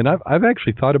underwater. And I've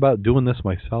actually thought about doing this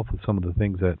myself with some of the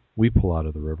things that we pull out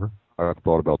of the river. I've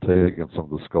thought about taking some of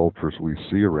the sculptures we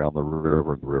see around the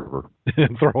river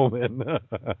and throw them in.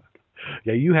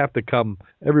 Yeah, you have to come.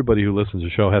 Everybody who listens to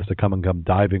the show has to come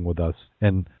diving with us.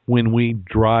 And when we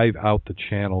drive out the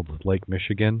channel to Lake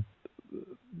Michigan,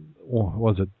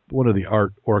 one of the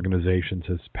art organizations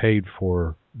has paid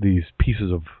for these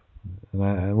pieces of,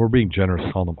 and we're being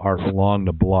generous calling them art, along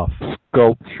the bluff.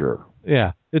 Sculpture.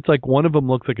 Yeah. It's like one of them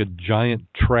looks like a giant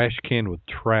trash can with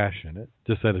trash in it,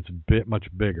 just that it's much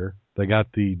bigger. They got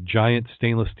the giant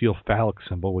stainless steel phallic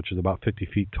symbol, which is about 50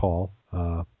 feet tall.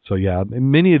 So yeah,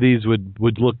 many of these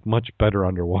would look much better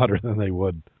underwater than they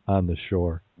would on the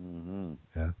shore. Mm-hmm.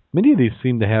 Yeah, many of these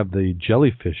seem to have the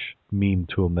jellyfish meme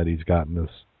to them that he's got in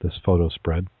this photo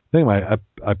spread. Anyway,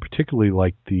 I particularly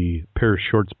like the pair of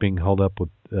shorts being held up with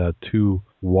 2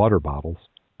 water bottles.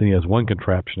 Then he has one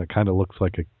contraption that kind of looks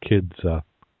like a kid's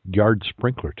yard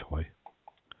sprinkler toy.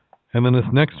 And then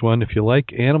this next one, if you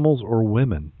like animals or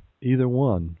women, either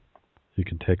one, you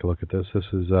can take a look at this. This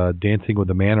is Dancing with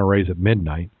the Manta Rays at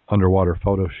Midnight, underwater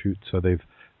photo shoot. So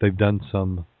they've done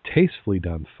some tastefully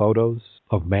done photos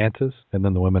of mantas, and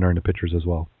then the women are in the pictures as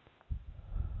well.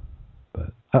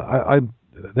 But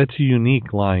that's a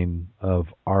unique line of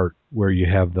art where you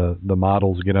have the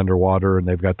models get underwater and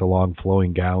they've got the long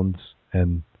flowing gowns.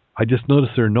 And I just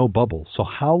noticed there are no bubbles. So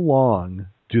how long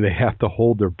do they have to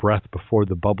hold their breath before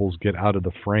the bubbles get out of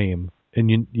the frame?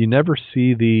 And you never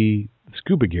see the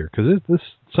scuba gear because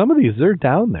some of these, they're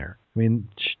down there. I mean,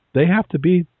 they have to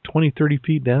be 20, 30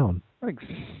 feet down. I think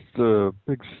the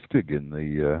Big Stig in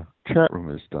the chat room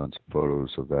has done some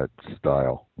photos of that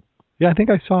style. Yeah, I think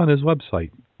I saw on his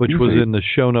website, which was in the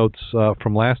show notes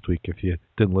from last week. If you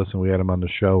didn't listen, we had him on the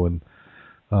show. And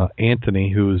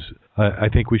Anthony, who's I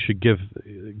think we should give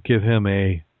him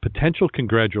a potential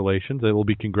congratulations. It will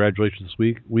be congratulations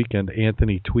this weekend.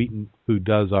 Anthony Tweeton, who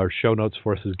does our show notes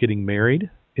for us, is getting married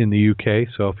in the UK.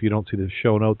 So if you don't see the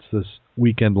show notes this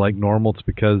weekend like normal, it's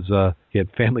because he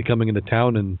had family coming into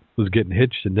town and was getting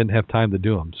hitched and didn't have time to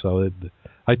do them. So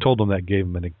I told him that gave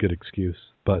him a good excuse.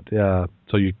 But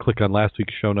so you click on last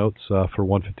week's show notes for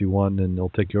 151, and it'll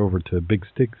take you over to Big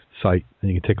Stig's site,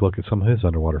 and you can take a look at some of his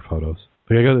underwater photos.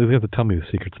 But you have to tell me the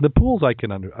secrets. The pools I can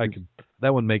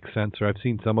that one makes sense. Or I've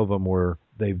seen some of them where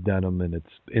they've done them and it's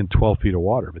in 12 feet of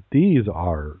water. But these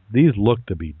look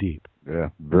to be deep. Yeah,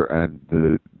 and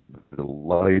the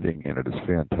lighting in it is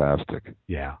fantastic.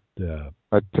 Yeah.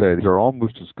 I'd say these are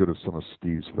almost as good as some of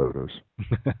Steve's photos.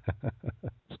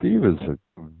 Steve is a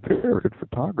very good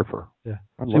photographer. Yeah.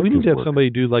 So we need to have somebody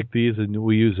do like these, and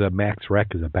we use a Max Rec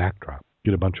as a backdrop.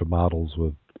 Get a bunch of models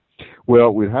with.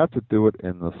 Well, we'd have to do it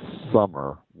in the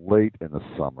summer, late in the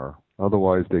summer.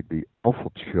 Otherwise, they'd be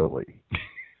awful chilly.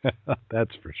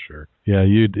 That's for sure. Yeah,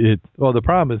 well, the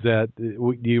problem is that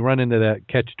you run into that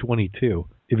catch-22.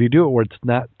 If you do it where it's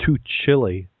not too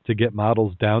chilly to get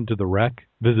models down to the wreck,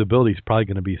 visibility is probably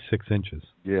going to be 6 inches.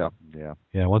 Yeah.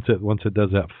 Yeah, once it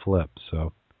does that flip.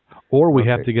 So, or we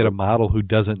have to get a model who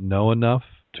doesn't know enough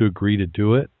to agree to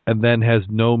do it, and then has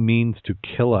no means to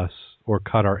kill us or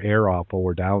cut our air off while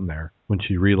we're down there when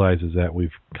she realizes that we've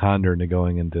conned her into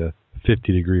going into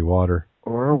 50-degree water.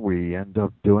 Or we end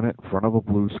up doing it in front of a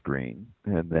blue screen,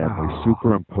 and then we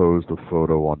superimpose the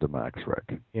photo onto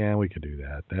MaxRec. Yeah, we could do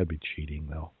that. That'd be cheating,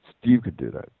 though. Steve could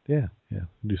do that. Yeah.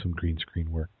 Do some green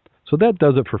screen work. So that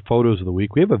does it for Photos of the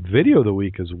Week. We have a Video of the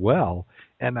Week as well,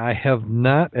 and I have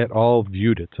not at all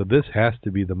viewed it. So this has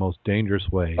to be the most dangerous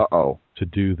way to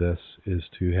do this, is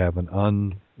to have an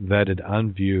unvetted,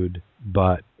 unviewed,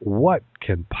 but what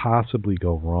can possibly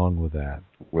go wrong with that?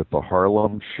 With the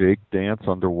Harlem Shake dance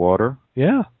underwater?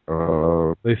 Yeah.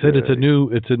 They said it's a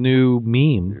new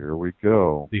meme. Here we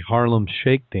go. The Harlem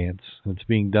Shake dance. It's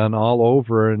being done all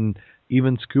over, and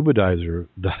even scuba divers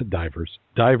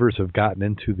have gotten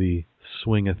into the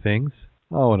swing of things.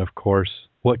 Oh, and of course,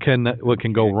 what can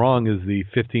go wrong is the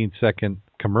 15-second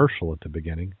commercial at the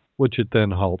beginning, which it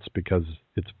then halts because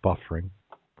it's buffering.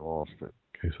 Lost it.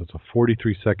 Okay, so it's a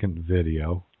 43-second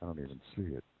video. I don't even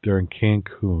see it. They're in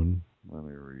Cancun. Let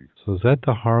me read. So is that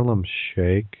the Harlem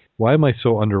Shake? Why am I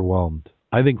so underwhelmed?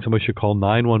 I think somebody should call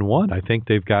 911. I think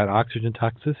they've got oxygen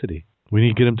toxicity. We need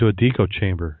to get them to a deco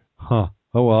chamber. Huh.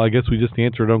 Oh, well, I guess we just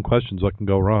answered our own questions. What can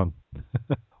go wrong?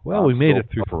 Well, we made it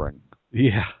through. Buffering.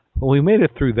 Yeah. Well, we made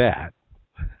it through that.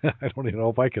 I don't even know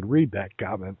if I can read that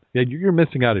comment. Yeah, you're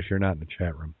missing out if you're not in the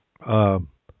chat room.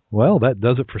 Well, that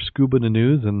does it for Scuba in the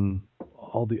News and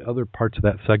all the other parts of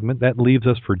that segment. That leaves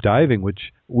us for diving, which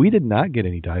we did not get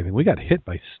any diving. We got hit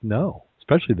by snow,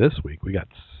 especially this week. We got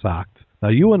socked. Now,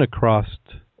 you went across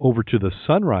over to the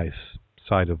Sunrise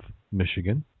side of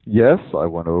Michigan. Yes, I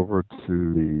went over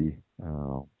to the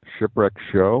Shipwreck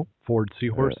Show. Ford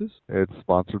Seahorses? It's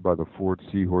sponsored by the Ford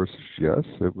Seahorses, yes.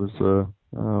 It was a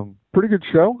pretty good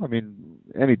show. I mean,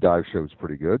 any dive show is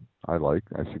pretty good. I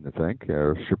seem to think.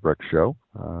 Shipwreck Show.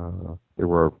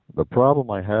 The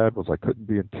problem I had was I couldn't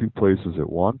be in two places at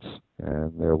once,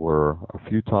 and there were a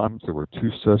few times there were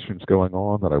two sessions going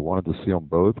on that I wanted to see on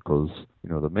both because,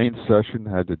 the main session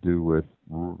had to do with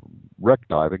wreck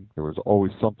diving. There was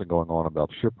always something going on about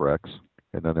shipwrecks.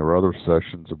 And then there were other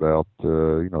sessions about,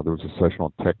 there was a session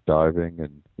on tech diving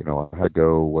and, how to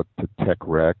go what to tech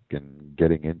rec and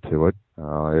getting into it.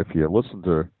 If you listen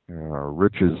to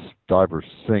Rich's Divers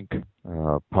Sync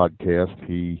podcast,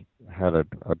 he had a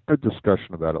good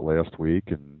discussion about it last week,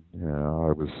 and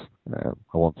I was,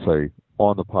 I won't say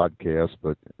on the podcast,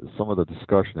 but some of the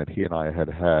discussion that he and I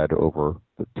had over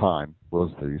the time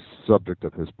was the subject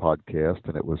of his podcast,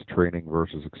 and it was training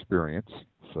versus experience.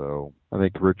 So I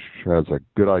think Rich has a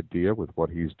good idea with what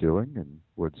he's doing and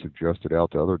would suggest it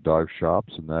out to other dive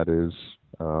shops, and that is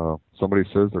somebody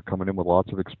says they're coming in with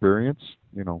lots of experience,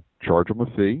 charge them a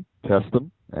fee, test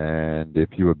them, and if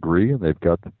you agree and they've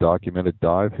got the documented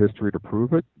dive history to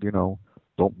prove it,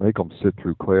 don't make them sit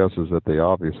through classes that they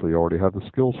obviously already have the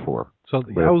skills for. So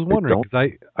I was wondering,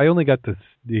 because I only got to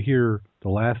hear the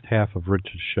last half of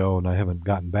Rich's show, and I haven't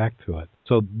gotten back to it.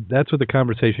 So that's where the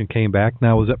conversation came back.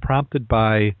 Now, was it prompted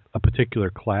by a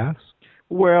particular class?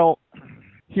 Well,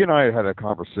 he and I had a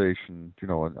conversation,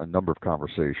 a number of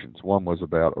conversations. One was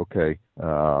about, okay,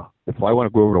 if I want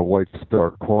to go over to White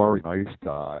Star Quarry and ice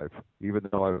dive, even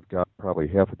though I've got probably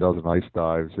half a dozen ice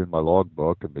dives in my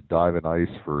logbook and been diving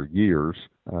ice for years,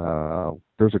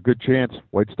 there's a good chance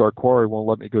White Star Quarry won't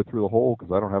let me go through the hole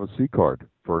because I don't have a C card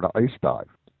for an ice dive.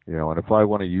 And if I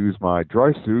want to use my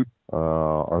dry suit,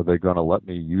 are they going to let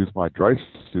me use my dry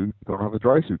suit? I don't have a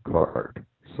dry suit card.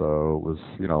 So it was,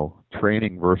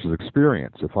 training versus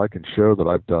experience. If I can show that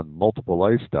I've done multiple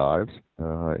ice dives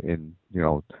in,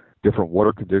 different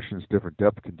water conditions, different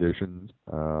depth conditions,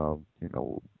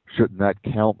 shouldn't that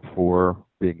count for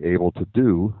being able to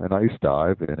do an ice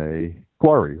dive in a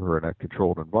quarry or in a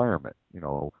controlled environment?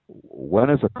 When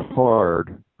is a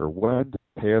card or when does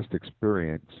past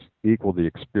experience equal the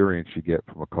experience you get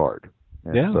from a card?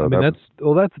 And yeah, so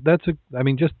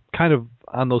just kind of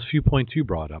on those few points you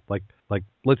brought up, like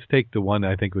let's take the one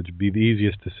I think would be the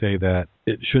easiest to say that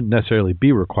it shouldn't necessarily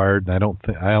be required, and I don't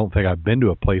think I've been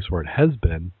to a place where it has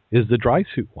been, is the dry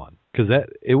suit one, because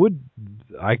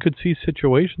I could see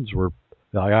situations where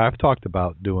I've talked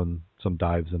about doing some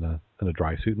dives in a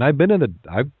dry suit, and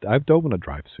I've dove in a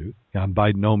dry suit. I'm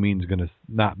by no means going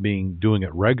to doing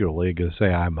it regularly going to say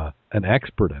I'm an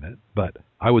expert in it, but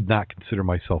I would not consider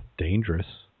myself dangerous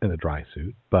in a dry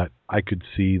suit. But I could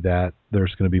see that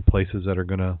there's going to be places that are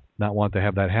going to not want to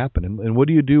have that happen. And what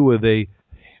do you do with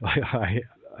I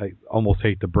almost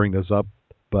hate to bring this up,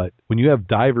 but when you have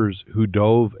divers who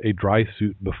dove a dry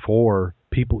suit before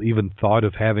people even thought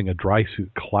of having a dry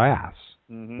suit class,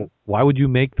 why would you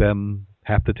make them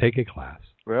have to take a class?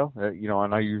 Well,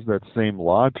 and I use that same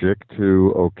logic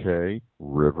to,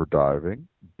 river diving,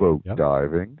 boat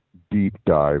diving, deep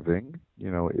diving.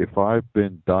 If I've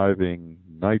been diving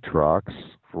nitrox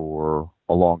for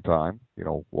a long time,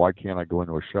 why can't I go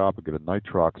into a shop and get a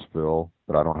nitrox fill,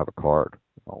 but I don't have a card?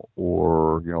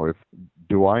 Or,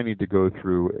 do I need to go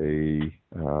through a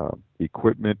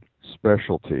equipment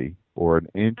specialty or an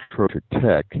intro to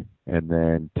tech, and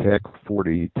then Tech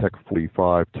 40, Tech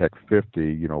 45, Tech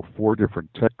 50, 4 different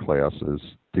tech classes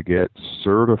to get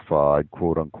certified,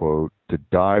 quote unquote, to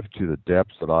dive to the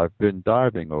depths that I've been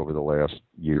diving over the last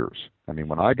years. I mean,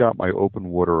 when I got my open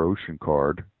water ocean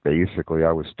card, basically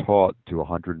I was taught to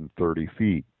 130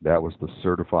 feet. That was the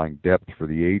certifying depth for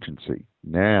the agency.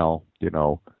 Now,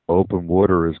 open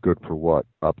water is good for what?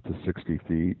 Up to 60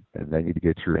 feet. And then you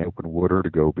get your open water to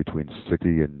go between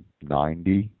 60 and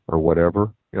 90 or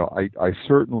whatever. I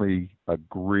certainly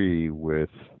agree with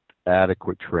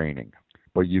adequate training,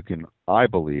 but I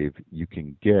believe you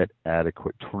can get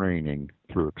adequate training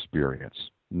through experience,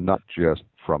 not just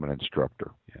from an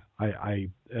instructor. Yeah,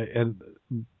 and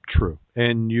true.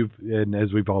 And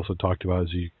as we've also talked about,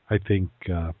 I think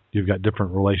you've got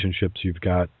different relationships.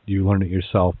 You learn it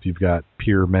yourself. You've got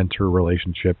peer-mentor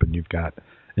relationship, and you've got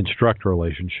instructor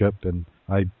relationship. And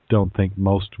I don't think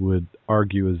most would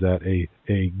argue is that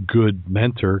a good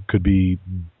mentor could be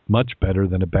much better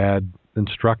than a bad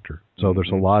instructor. So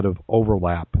there's a lot of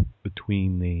overlap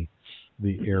between the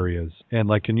areas. And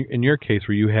like in your case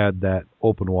where you had that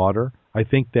open water, I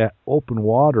think that open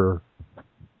water,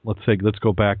 let's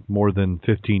go back more than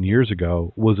 15 years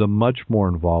ago, was a much more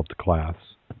involved class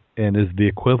and is the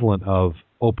equivalent of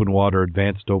open water,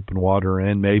 advanced open water,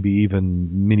 and maybe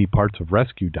even many parts of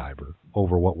rescue diver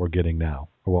over what we're getting now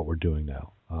or what we're doing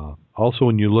now. Also,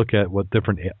 when you look at what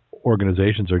different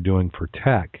organizations are doing for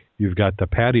tech, you've got the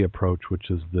PADI approach, which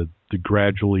is the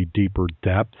gradually deeper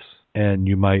depths, and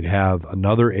you might have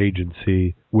another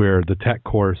agency where the tech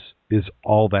course is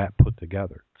all that put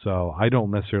together. So I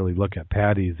don't necessarily look at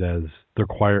PADIs as the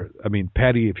required. I mean,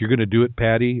 PADI, if you're going to do it,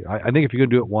 PADI, I think if you're going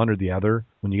to do it one or the other,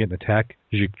 when you get into tech,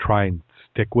 you should try and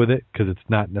stick with it because it's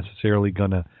not necessarily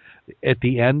going to. At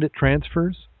the end, it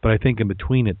transfers, but I think in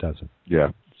between it doesn't.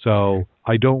 Yeah. So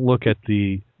I don't look at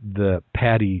the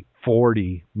PADI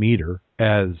 40 meter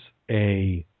as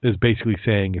basically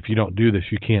saying if you don't do this,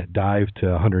 you can't dive to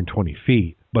 120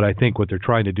 feet. But I think what they're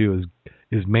trying to do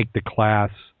is make the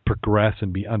class progress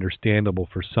and be understandable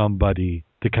for somebody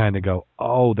to kind of go,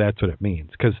 oh, that's what it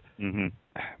means.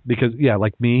 Because yeah,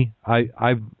 like me,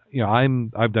 I've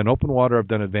done open water, I've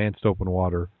done advanced open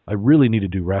water. I really need to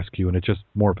do rescue, and it's just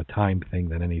more of a time thing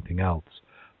than anything else.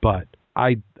 But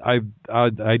I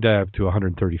dive to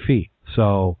 130 feet,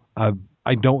 so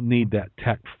I don't need that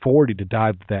Tech 40 to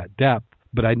dive to that depth,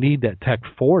 but I need that Tech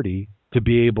 40 to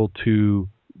be able to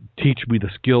teach me the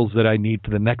skills that I need for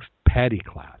the next PADI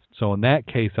class. So in that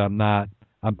case, I'm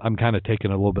kind of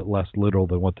taking a little bit less literal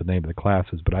than what the name of the class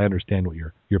is, but I understand what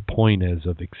your point is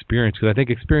of experience, because I think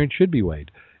experience should be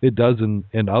weighed. It does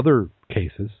in other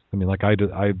cases. I mean, like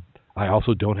I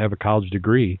also don't have a college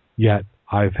degree, yet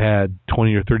I've had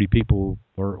 20 or 30 people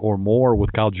or more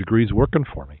with college degrees working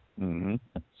for me. Mm-hmm.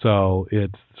 So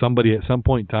it's somebody at some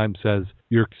point in time says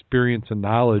your experience and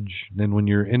knowledge, then when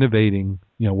you're innovating,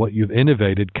 what you've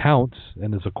innovated counts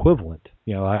and is equivalent.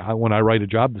 I when I write a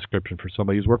job description for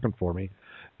somebody who's working for me,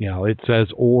 it says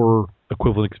or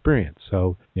equivalent experience.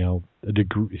 So, a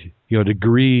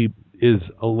degree is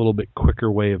a little bit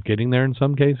quicker way of getting there in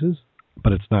some cases,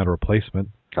 but it's not a replacement.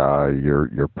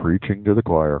 You're preaching to the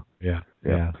choir. Yeah.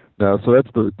 No, so that's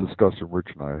the discussion Rich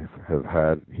and I have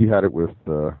had. He had it with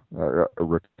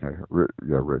Rich.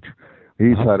 Rich.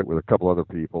 He's had it with a couple other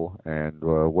people, and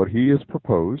what he has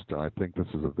proposed, and I think this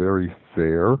is a very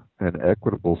fair and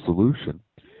equitable solution.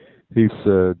 He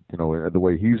said, the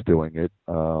way he's doing it,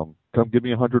 come give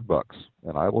me $100,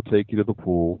 and I will take you to the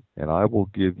pool, and I will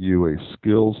give you a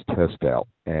skills test out,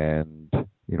 and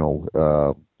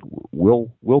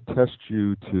we'll test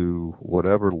you to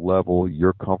whatever level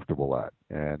you're comfortable at,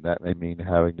 and that may mean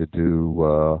having to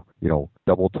do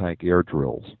double tank air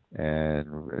drills and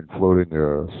floating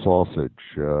a sausage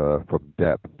from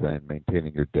depth and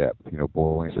maintaining your depth,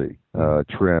 buoyancy,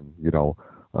 trim,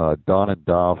 Don and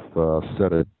Doff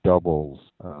set of doubles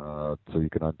so you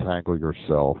can untangle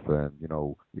yourself, and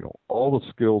all the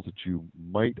skills that you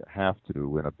might have to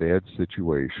do in a bad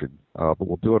situation, but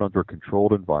we'll do it under a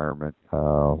controlled environment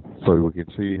so we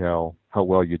can see how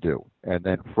well you do. And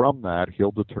then from that,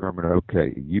 he'll determine,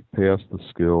 okay, you passed the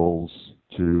skills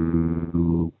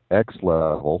to X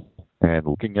level, and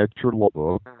looking at your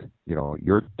logbook,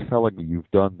 you're telling me you've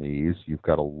done these. You've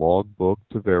got a logbook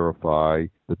to verify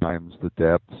the times, the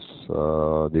depths,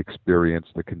 the experience,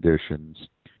 the conditions.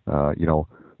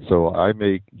 So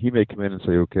he may come in and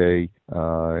say, okay,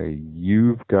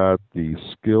 you've got the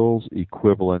skills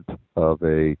equivalent of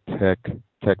a Tech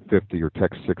 50 or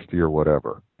Tech 60 or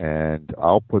whatever, and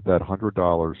I'll put that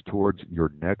 $100 towards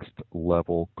your next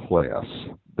level class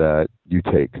that you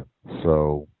take.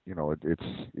 So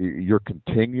you're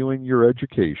continuing your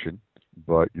education,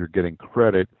 but you're getting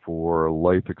credit for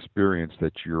life experience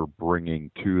that you're bringing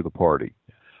to the party.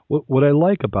 What I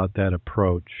like about that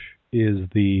approach is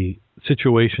the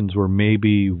situations where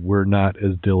maybe we're not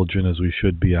as diligent as we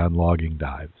should be on logging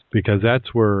dives, because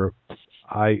that's where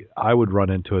I would run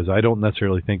into is I don't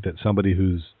necessarily think that somebody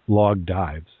who's logged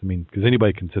dives, because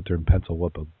anybody can sit there and pencil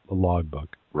whip a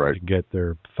logbook. Right. You can get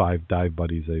their 5 dive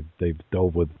buddies they've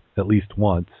dove with at least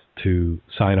once to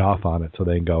sign off on it so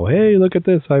they can go, hey, look at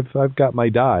this, I've got my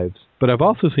dives. But I've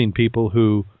also seen people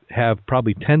who have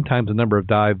probably 10 times the number of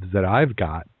dives that I've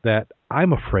got that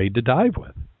I'm afraid to dive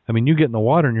with. You get in the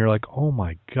water and you're like, oh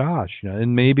my gosh,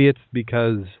 and maybe it's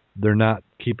because they're not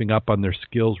keeping up on their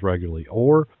skills regularly,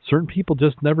 or certain people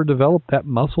just never develop that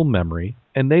muscle memory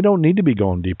and they don't need to be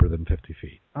going deeper than 50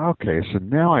 feet. Okay, so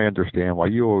now I understand why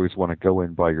you always want to go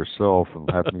in by yourself and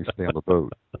have me stay on the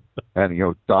boat and,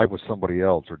 dive with somebody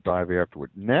else or dive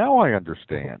afterward. Now I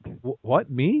understand.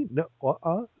 What, me?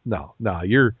 No,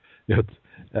 you're,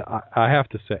 I have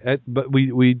to say, but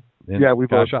we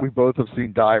both have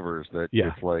seen divers that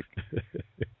it's like,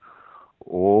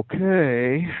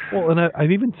 okay. Well, and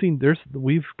I've even seen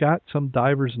we've got some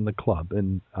divers in the club,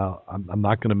 and I'm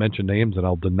not going to mention names, and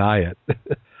I'll deny it,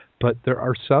 but there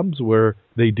are some where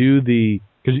they do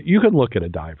because you can look at a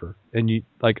diver and you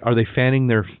are they fanning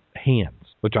their hands?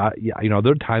 Which there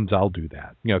are times I'll do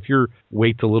that. If your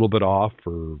weight's a little bit off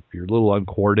or you're a little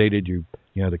uncoordinated, to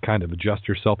kind of adjust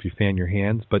yourself, you fan your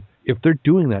hands. But if they're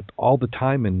doing that all the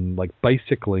time and like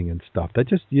bicycling and stuff,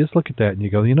 you just look at that and you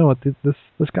go, you know what,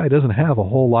 this guy doesn't have a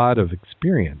whole lot of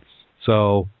experience.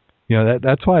 So,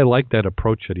 that's why I like that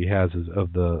approach that he has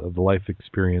of the life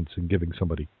experience and giving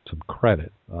somebody some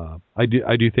credit. I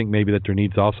do think maybe that there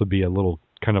needs to also be a little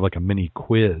kind of like a mini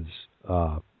quiz.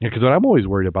 Because what I'm always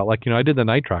worried about, like, I did the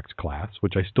nitrox class,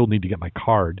 which I still need to get my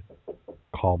card,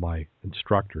 call my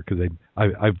instructor, because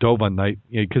I've dove on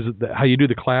because how you do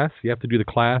the class, you have to do the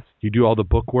class, you do all the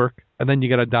book work, and then you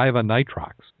got to dive on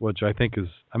nitrox, which I think is,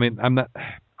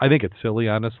 I think it's silly,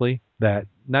 honestly, that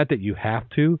not that you have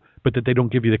to, but that they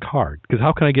don't give you the card. Because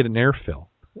how can I get an air fill?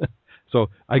 So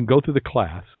I can go through the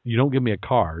class. You don't give me a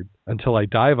card until I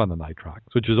dive on the nitrox,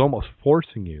 which is almost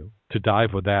forcing you to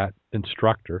dive with that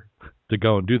instructor to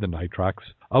go and do the nitrox,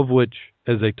 of which,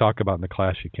 as they talk about in the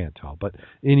class, you can't tell. But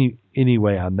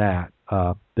anyway, on that,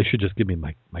 they should just give me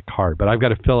my card. But I've got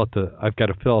to fill out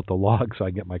the log so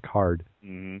I get my card.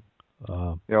 Mm-hmm.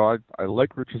 I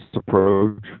like Rich's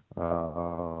approach. I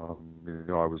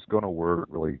was going to word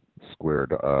really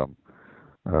squared.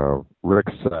 Rick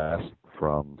Sass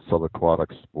from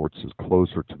Subaquatic Sports is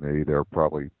closer to me. They're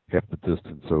probably half the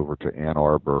distance over to Ann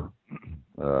Arbor,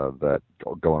 that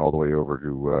going all the way over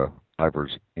to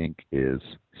Ivers Inc. is.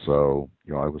 So,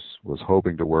 I was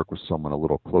hoping to work with someone a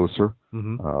little closer.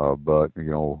 Mm-hmm. But,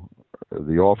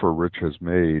 the offer Rich has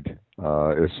made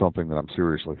is something that I'm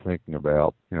seriously thinking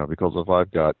about, because if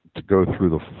I've got to go through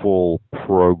the full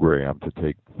program to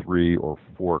take 3 or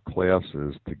 4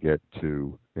 classes to get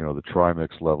to, the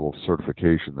Trimix level of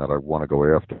certification that I want to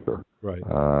go after. Right.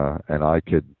 And I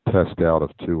could test out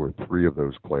of 2 or 3 of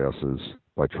those classes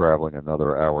by traveling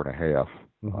another hour and a half.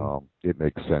 Mm-hmm. It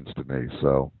makes sense to me.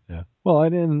 So yeah. Well, I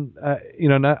didn't.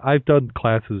 I've done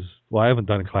classes. Well, I haven't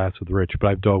done a class with Rich, but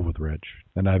I've dove with Rich,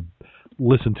 and I've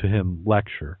listened to him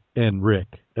lecture, and Rick,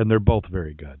 and they're both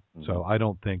very good. Mm-hmm. So I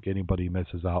don't think anybody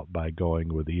misses out by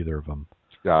going with either of them.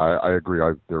 Yeah, I agree.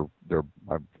 They're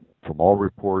from all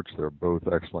reports, they're both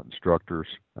excellent instructors.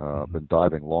 Been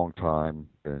diving a long time,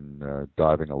 been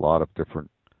diving a lot of different.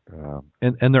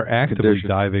 And they're actively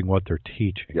diving what they're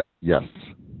teaching. Yeah, yes.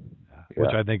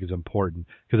 Which I think is important,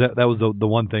 because that was the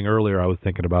one thing earlier I was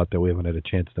thinking about that we haven't had a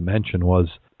chance to mention was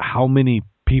how many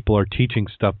people are teaching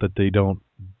stuff that they don't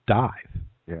dive.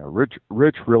 Yeah,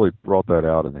 Rich really brought that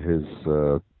out in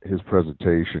his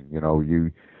presentation.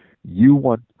 You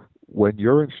want, when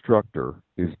your instructor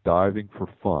is diving for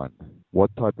fun,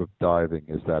 what type of diving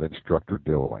is that instructor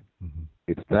doing? Mm-hmm.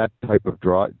 It's that type of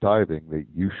diving that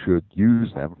you should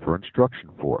use them for instruction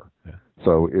for. Yeah.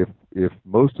 So if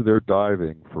most of their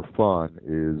diving for fun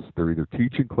is they're either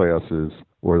teaching classes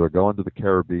or they're going to the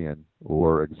Caribbean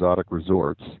or exotic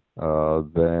resorts,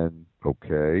 then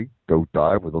okay, go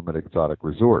dive with them at exotic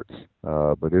resorts.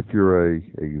 But if you're a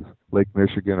Lake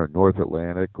Michigan or North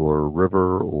Atlantic or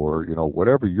river or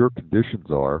whatever your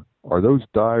conditions are those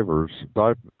dive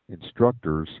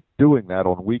instructors doing that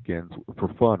on weekends for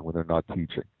fun when they're not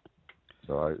teaching?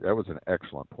 So that was an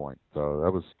excellent point. So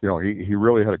that was, he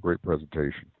really had a great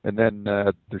presentation. And then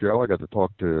at the show, I got to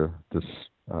talk to this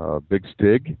Big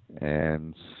Stig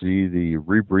and see the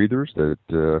rebreathers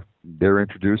that they're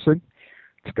introducing.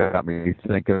 It's got me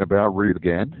thinking about read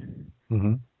again.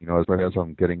 Mm-hmm. As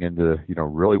I'm getting into,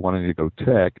 really wanting to go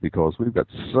tech, because we've got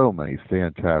so many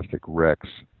fantastic wrecks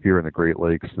here in the Great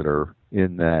Lakes that are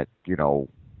in that,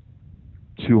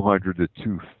 200 to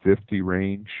 250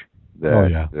 range.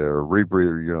 That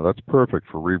rebreather, that's perfect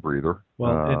for rebreather.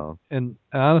 Well, and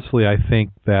honestly, I think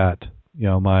that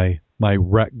my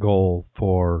rec goal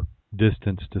for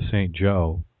distance to St.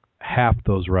 Joe, half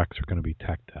those recs are going to be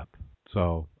tech depth.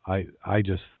 So I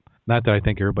just, not that I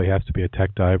think everybody has to be a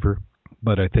tech diver,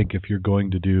 but I think if you're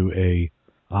going to do a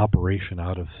operation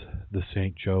out of the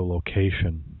St. Joe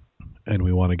location, and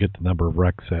we want to get the number of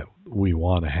recs that we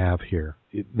want to have here,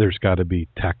 there's got to be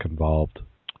tech involved.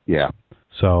 Yeah.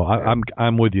 So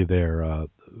I'm with you there.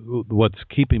 What's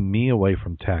keeping me away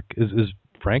from tech is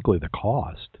frankly the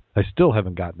cost. I still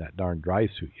haven't gotten that darn dry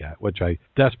suit yet, which I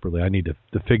need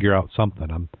to figure out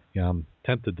something. I'm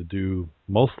tempted to do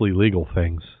mostly legal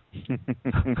things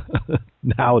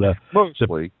now.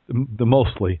 Mostly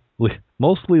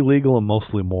legal and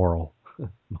mostly moral.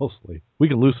 Mostly we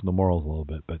can loosen the morals a little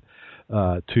bit, but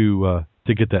to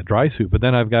get that dry suit. But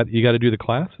then you got to do the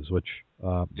classes, which.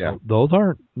 Those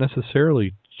aren't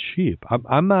necessarily cheap.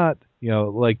 I'm not,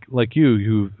 like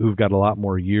you who've got a lot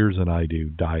more years than I do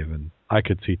diving. I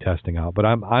could see testing out, but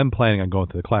I'm planning on going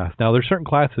to the class. Now, there's certain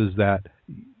classes that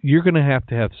you're going to have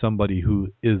somebody who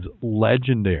is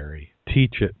legendary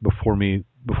teach it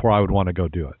before I would want to go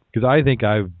do it, because I think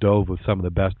I've dove with some of the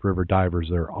best river divers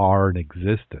there are in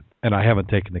existence, and I haven't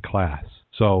taken the class,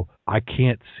 so I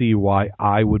can't see why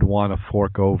I would want to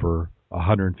fork over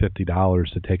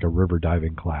 $150 to take a river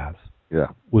diving class Yeah.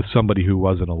 with somebody who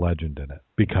wasn't a legend in it.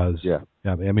 Because,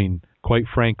 I mean, quite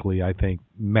frankly, I think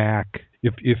Mac,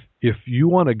 if you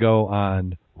want to go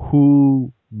on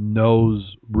who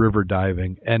knows river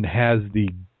diving and has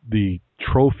the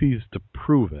trophies to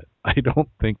prove it, I don't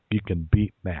think you can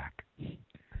beat Mac.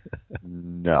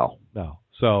 No.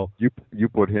 So you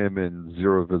put him in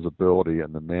zero visibility,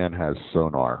 and the man has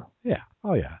sonar. Yeah.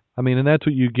 Oh yeah. I mean, and that's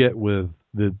what you get with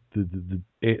the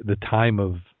time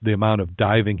of the amount of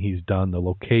diving he's done, the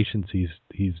locations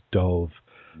he's dove,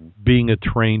 being a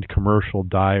trained commercial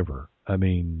diver. I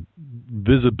mean,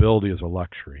 visibility is a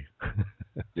luxury.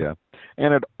 Yeah.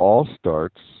 And it all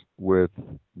starts with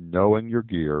knowing your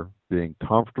gear, being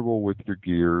comfortable with your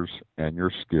gears and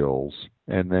your skills,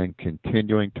 and then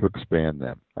continuing to expand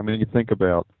them. I mean, you think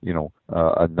about,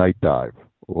 a night dive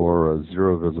or a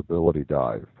zero visibility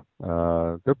dive.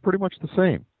 They're pretty much the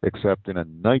same, except in a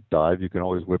night dive, you can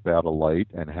always whip out a light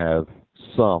and have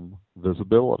some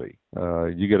visibility.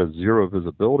 You get a zero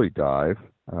visibility dive,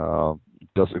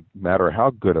 doesn't matter how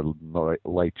good a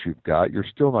light you've got, you're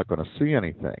still not going to see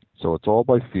anything. So it's all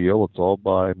by feel, it's all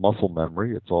by muscle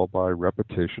memory, it's all by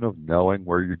repetition of knowing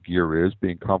where your gear is,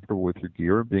 being comfortable with your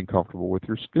gear, and being comfortable with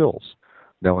your skills.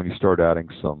 Now, when you start adding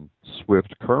some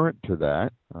swift current to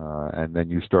that, and then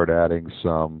you start adding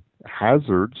some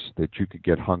hazards that you could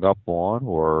get hung up on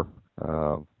or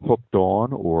hooked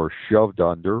on or shoved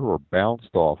under or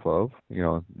bounced off of,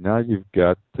 now you've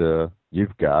got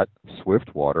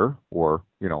swift water or,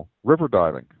 river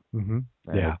diving. Mm-hmm.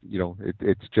 Yeah.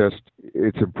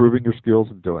 It's improving your skills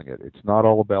and doing it. It's not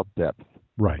all about depth.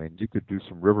 Right. I mean, you could do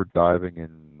some river diving in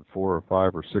 4 or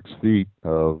 5 or 6 feet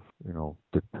of,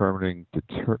 depending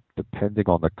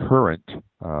on the current,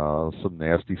 some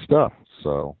nasty stuff.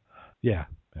 So. Yeah.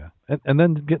 And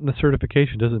then getting the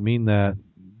certification doesn't mean that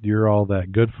you're all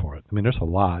that good for it. I mean, there's a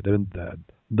lot. And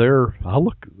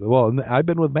I've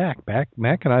been with Mac.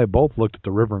 Mac and I both looked at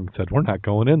the river and said, we're not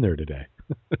going in there today.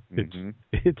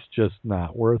 It's just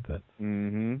not worth it.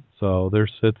 Mm-hmm. So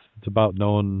it's about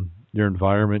knowing your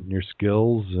environment and your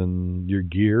skills and your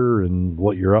gear and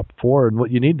what you're up for and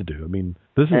what you need to do. I mean,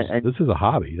 this is a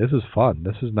hobby. This is fun.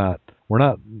 We're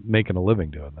not making a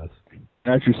living doing this.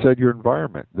 As you said, your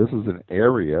environment. This is an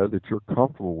area that you're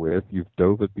comfortable with. You've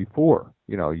dove it before.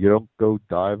 You don't go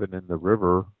diving in the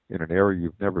river in an area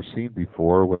you've never seen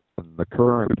before when the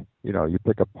current, you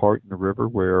pick a part in the river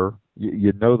where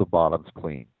you know the bottom's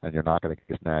clean and you're not going to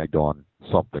get snagged on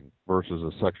something versus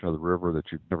a section of the river that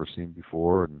you've never seen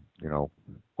before. And,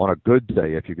 on a good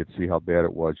day, if you could see how bad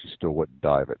it was, you still wouldn't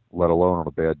dive it, let alone on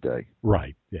a bad day.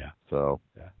 Right. Yeah. So.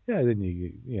 Yeah.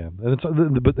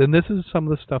 And this is some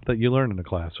of the stuff that you learn in the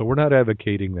class. So we're not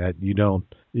advocating that you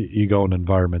go in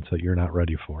environments that you're not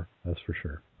ready for. That's for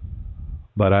sure.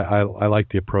 But I like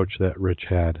the approach that Rich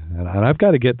had, and I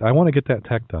want to get that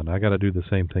tech done. I got to do the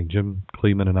same thing. Jim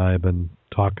Kleeman and I have been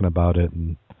talking about it,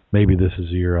 and maybe this is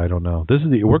the year. I don't know.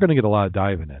 We're going to get a lot of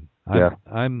diving in.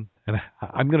 I'm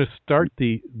going to start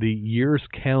the year's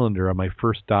calendar on my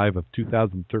first dive of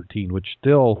 2013, which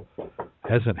still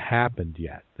hasn't happened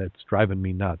yet. That's driving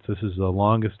me nuts. This is the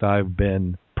longest I've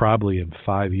been probably in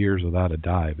 5 years without a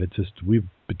dive. It's just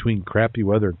between crappy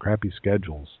weather and crappy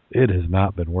schedules, it has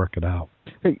not been working out.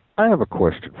 Hey, I have a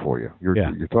question for you. You're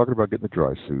talking about getting the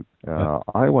dry suit.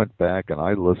 I went back and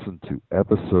I listened to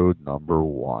episode number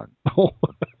 1,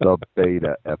 the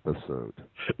beta episode.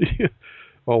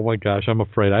 Oh my gosh, I'm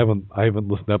afraid I haven't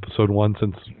listened to episode 1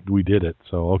 since we did it.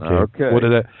 So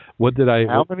okay.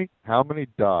 How many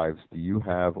dives do you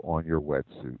have on your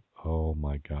wetsuit? Oh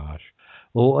my gosh.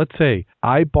 Well, let's say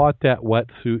I bought that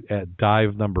wetsuit at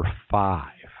dive number 5.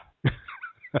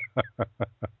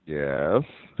 Yes.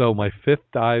 So my 5th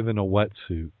dive in a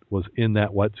wetsuit was in that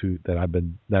wetsuit that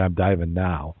I'm diving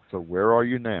now. So where are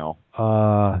you now?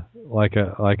 I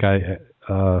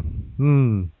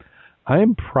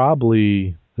am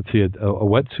probably, let's see, a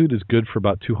wetsuit is good for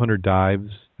about 200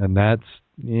 dives, and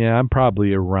I'm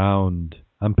probably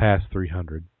I'm past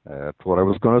 300. That's what I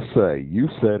was going to say. You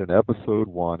said in episode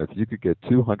 1, if you could get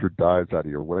 200 dives out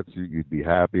of your wetsuit, you'd be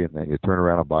happy, and then you turn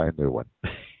around and buy a new one.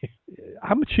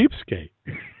 I'm a cheapskate.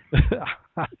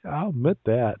 I'll admit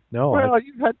that. No. Well,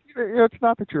 it's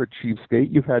not that you're a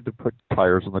cheapskate. You've had to put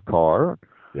tires on the car,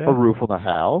 a roof on the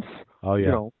house. Oh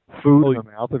yeah. Food in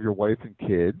the mouth of your wife and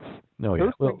kids. No, yeah.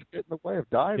 Those things get in the way of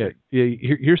diving. Yeah.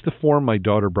 Here's the form my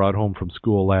daughter brought home from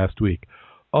school last week.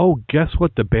 Oh, guess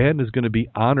what? The band is going to be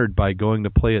honored by going to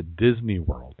play at Disney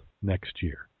World next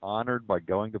year. Honored by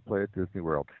going to play at Disney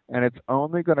World. And it's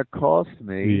only going to cost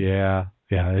me... Yeah.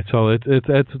 Yeah, so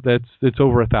it's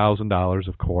over $1,000,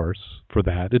 of course, for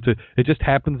that. It just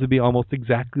happens to be almost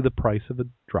exactly the price of a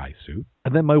dry suit.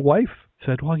 And then my wife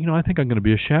said, "Well, I think I'm going to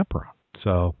be a chaperone."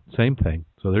 So same thing.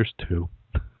 So there's two.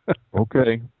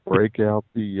 Okay, break out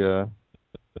the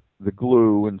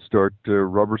glue and start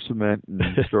rubber cement and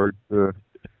start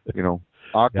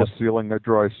aqua sealing that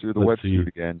dry suit, the wetsuit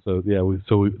again. So yeah,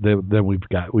 then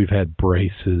we've had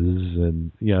braces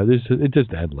and it's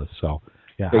just endless. So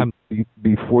yeah, hey,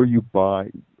 before you buy,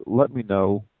 let me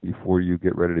know before you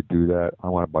get ready to do that. I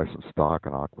want to buy some stock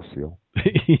on AquaSeal.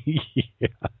 Yeah,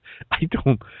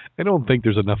 I don't think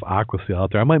there's enough AquaSeal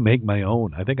out there. I might make my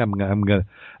own. I think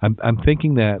I'm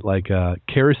thinking that like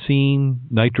kerosene,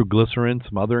 nitroglycerin,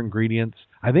 some other ingredients.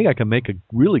 I think I can make a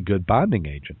really good bonding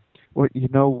agent. Well,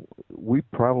 we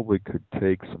probably could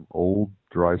take some old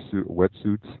dry suit,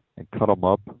 wetsuits, and cut them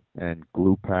up and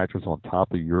glue patches on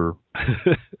top of your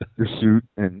suit,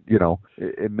 and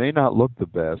it may not look the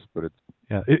best, but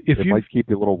it might keep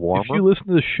you a little warmer. If you listen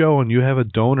to the show and you have a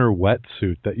donor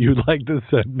wetsuit that you'd like to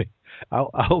send me,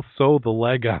 I'll sew the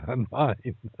leg on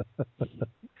mine.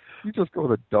 You just go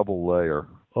with a double layer.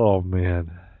 Oh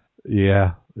man,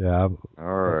 yeah. All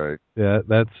right. Yeah,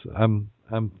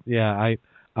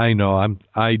 I know.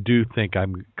 I do think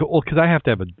because I have to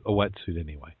have a wetsuit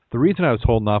anyway. The reason I was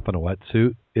holding off on a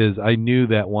wetsuit is I knew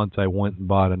that once I went and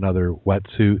bought another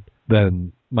wetsuit,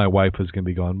 then my wife was going to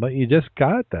be going, "But you just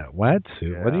got that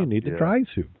wetsuit. Yeah, what do you need a dry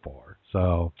suit for?"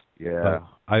 So yeah,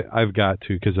 I've got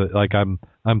to, because like I'm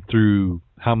through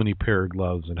how many pair of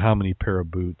gloves and how many pair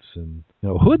of boots, and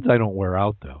hoods I don't wear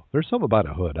out though. There's something about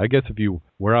a hood. I guess if you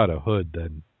wear out a hood,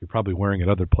 then you're probably wearing it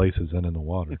other places than in the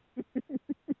water.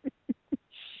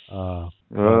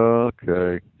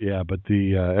 Okay. Yeah, but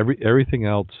the everything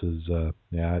else is so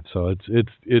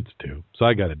it's due. So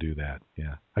I got to do that.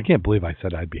 Yeah, I can't believe I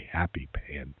said I'd be happy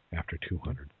paying after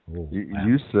 200. Oh,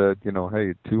 you said,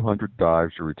 hey, 200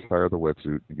 dives, you retire the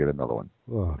wetsuit and get another one.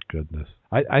 Oh goodness.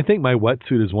 I think my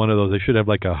wetsuit is one of those. They should have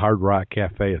like a Hard Rock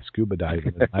Cafe of scuba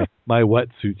diving. my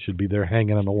wetsuit should be there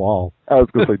hanging on the wall. I was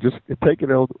going to say, just take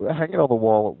it out, hang it on the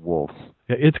wall at Wolf's.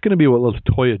 Yeah, it's going to be what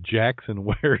Latoya Jackson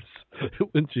wears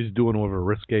when she's doing one of her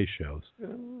risque shows.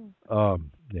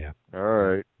 Yeah. All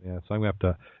right. Yeah, so I'm going to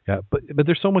have to. Yeah, but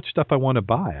there's so much stuff I want to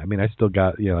buy. I mean, I still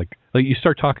got like you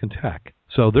start talking tech.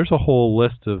 So there's a whole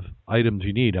list of items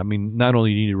you need. I mean, not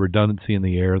only do you need redundancy in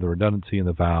the air, the redundancy in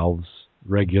the valves,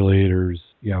 regulators,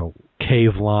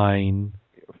 cave line.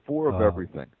 4 of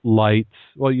everything. Lights.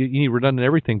 Well, you need redundant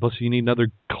everything. Plus, you need another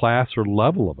class or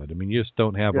level of it. I mean, you just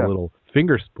don't have a little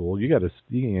finger spool. You got a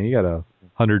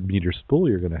 100-meter spool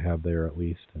you're going to have there at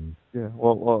least. And yeah.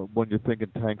 Well, when you're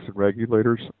thinking tanks and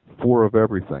regulators, 4 of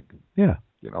everything. Yeah.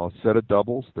 A set of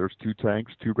doubles. There's 2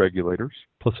 tanks, 2 regulators.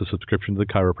 Plus a subscription to the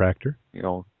chiropractor.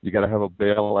 You got to have a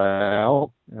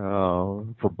bailout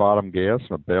for bottom gas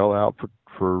and a bailout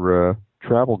for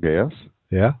travel gas.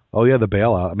 Yeah. Oh yeah, the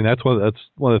bailout. I mean, that's one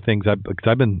of the things because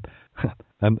I've been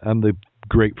I'm the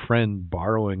great friend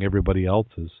borrowing everybody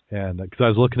else's, and because I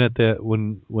was looking at that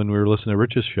when we were listening to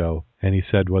Rich's show, and he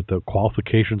said what the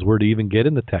qualifications were to even get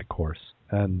in the tech course,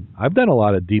 and I've done a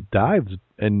lot of deep dives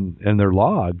and they're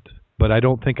logged, but I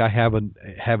don't think I have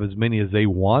as many as they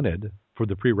wanted for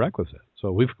the prerequisite.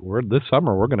 So we're this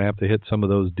summer we're going to have to hit some of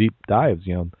those deep dives.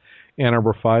 Ann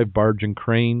Arbor 5, barge and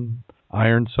crane,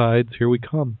 Ironsides, here we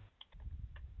come.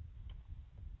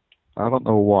 I don't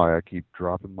know why I keep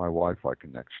dropping my Wi-Fi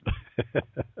connection.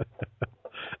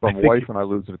 My wife and I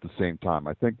lose it at the same time.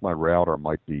 I think my router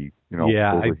might be,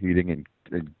 overheating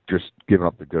and just giving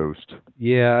up the ghost.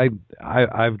 Yeah,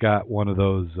 I've got one of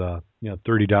those,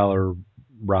 $30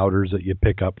 routers that you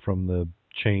pick up from the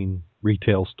chain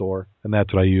retail store, and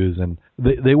that's what I use. And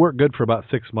they work good for about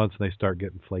 6 months, and they start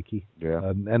getting flaky. Yeah.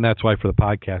 And that's why for the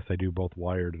podcast I do both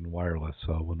wired and wireless.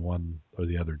 So when one or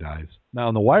the other dies. Now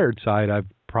on the wired side, I've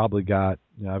probably got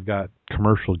I've got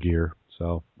commercial gear.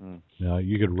 So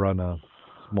you could run a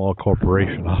small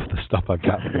corporation off the stuff I've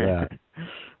got for that.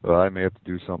 Well, I may have to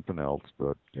do something else,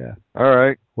 but yeah. All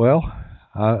right. Well,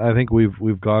 I think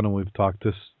we've gone and we've talked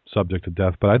this subject to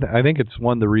death, but I think it's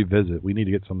one to revisit. We need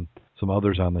to get some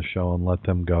others on the show and let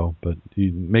them go. But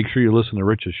make sure you listen to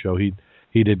Rich's show. He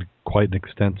did quite an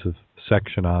extensive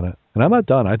section on it, and I'm not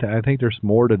done. I think there's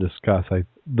more to discuss.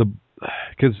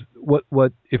 Because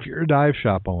what if you're a dive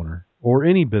shop owner or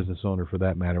any business owner for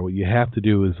that matter, what you have to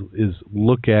do is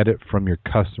look at it from your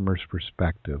customer's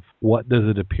perspective. What does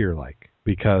it appear like?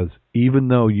 Because even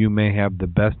though you may have the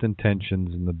best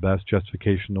intentions and the best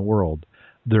justification in the world,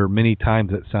 there are many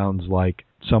times it sounds like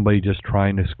somebody just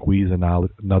trying to squeeze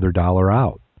another dollar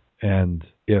out. And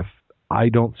if I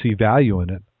don't see value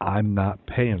in it, I'm not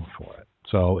paying for it.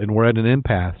 So, and we're at an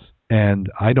impasse,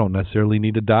 and I don't necessarily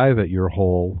need to dive at your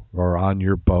hole or on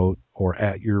your boat or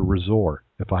at your resort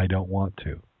if I don't want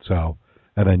to. So,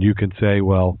 and then you can say,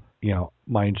 well,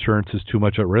 my insurance is too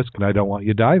much at risk and I don't want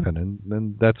you diving, and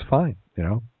then that's fine.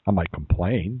 I might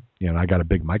complain, I got a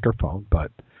big microphone,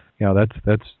 but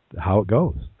that's how it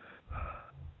goes.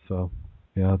 So,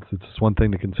 it's one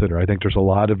thing to consider. I think there's a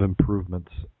lot of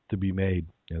improvements to be made.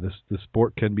 This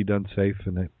sport can be done safe,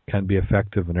 and it can be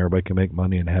effective, and everybody can make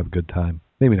money and have a good time.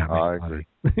 Maybe not make money.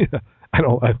 I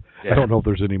don't know if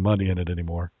there's any money in it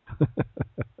anymore.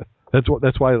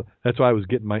 That's why I was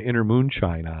getting my inner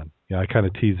moonshine on. I kind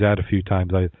of teased that a few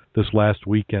times. This last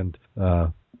weekend, I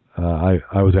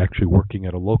was actually working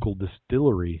at a local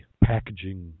distillery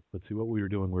packaging. Let's see what we were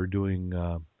doing. We were doing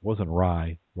it wasn't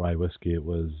rye whiskey. It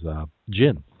was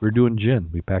gin. We were doing gin.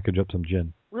 We packaged up some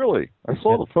gin. Really? I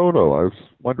saw the photo. I was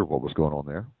wondering what was going on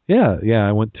there. Yeah.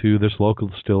 I went to this local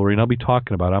distillery, and I'll be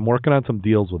talking about it. I'm working on some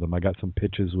deals with them. I got some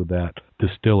pitches with that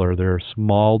distiller. They're a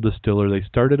small distiller. They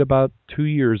started about 2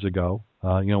 years ago.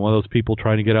 One of those people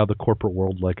trying to get out of the corporate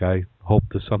world, like I hope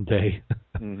to someday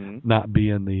not be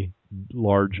in the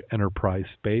large enterprise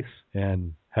space.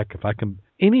 And heck, if I can,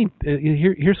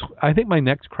 here's I think my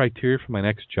next criteria for my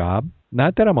next job,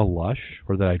 not that I'm a lush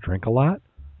or that I drink a lot,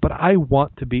 but I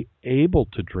want to be able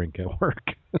to drink at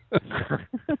work.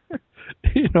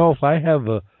 If I have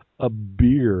a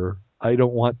beer, I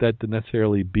don't want that to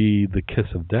necessarily be the kiss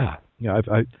of death.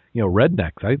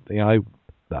 Rednecks.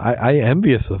 I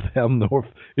envious of them though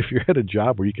if you're at a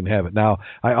job where you can have it. Now,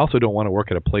 I also don't want to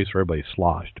work at a place where everybody's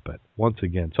sloshed. But once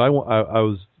again, so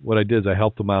what I did is I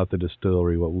helped them out at the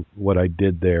distillery. What I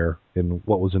did there and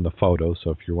what was in the photos. So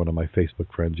if you're one of my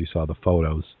Facebook friends, you saw the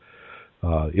photos.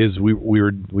 Is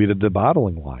we did the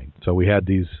bottling line. So we had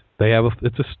these.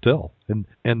 It's a still, and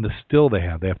the still they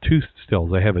have two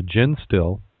stills. They have a gin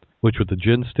still, which what the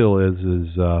gin still is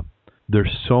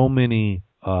there's so many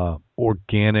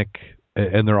organic.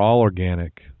 And they're all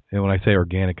organic. And when I say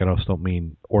organic, I just don't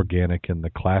mean organic in the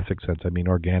classic sense. I mean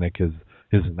organic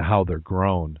isn't how they're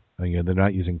grown. They're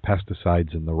not using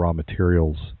pesticides in the raw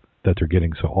materials that they're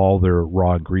getting. So all their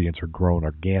raw ingredients are grown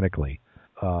organically.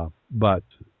 But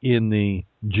in the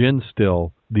gin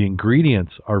still, the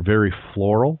ingredients are very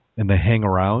floral and they hang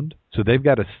around. So they've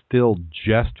got a still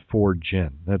just for gin.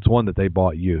 That's one that they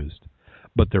bought used.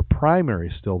 But their primary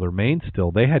still, their main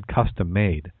still, they had custom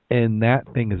made. And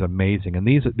that thing is amazing. And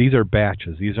these are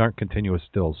batches. These aren't continuous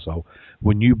stills. So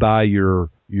when you buy your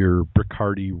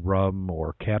Bacardi rum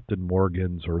or Captain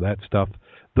Morgan's or that stuff,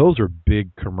 those are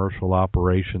big commercial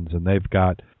operations, and they've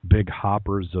got big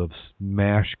hoppers of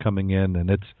mash coming in, and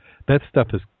that stuff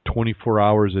is 24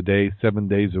 hours a day, 7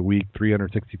 days a week,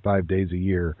 365 days a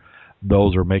year.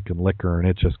 Those are making liquor, and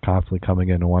it's just constantly coming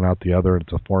in and one out the other, and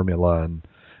it's a formula. And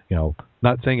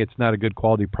not saying it's not a good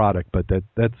quality product, but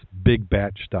that's big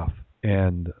batch stuff.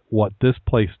 And what this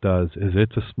place does is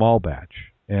it's a small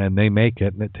batch, and they make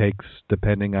it, and it takes,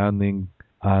 depending on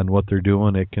what they're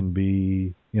doing, it can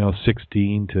be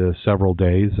 16 to several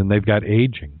days, and they've got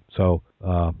aging. So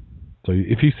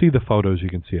if you see the photos, you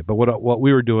can see it. But what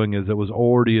we were doing is it was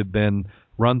already had been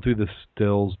run through the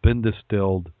stills, been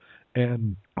distilled,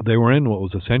 and they were in what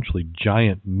was essentially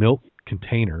giant milk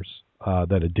containers.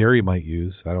 That a dairy might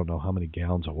use. I don't know how many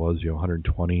gallons it was,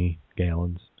 120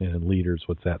 gallons, and liters,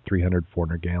 what's that, 300,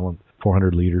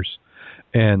 400 liters.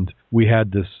 And we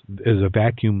had this as a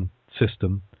vacuum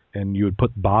system, and you would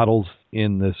put bottles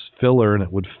in this filler, and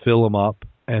it would fill them up,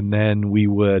 and then we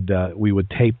would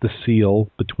tape the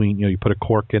seal between, you put a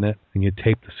cork in it, and you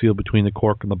tape the seal between the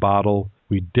cork and the bottle.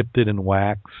 We dipped it in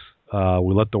wax.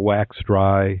 We let the wax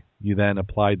dry. You then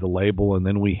applied the label, and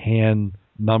then we hand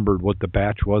numbered what the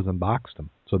batch was and boxed them.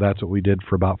 So that's what we did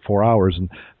for about 4 hours. And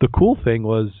the cool thing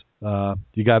was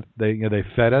they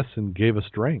fed us and gave us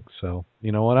drinks. So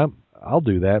you know what, I'll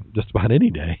do that just about any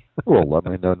day. Well, let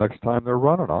me know next time they're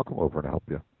running. I'll come over and help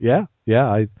you. Yeah.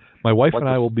 My wife and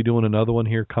I will be doing another one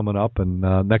here coming up, and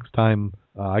next time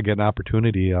I get an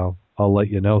opportunity, I'll let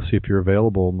you know, see if you're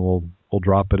available, and we'll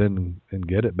drop it in and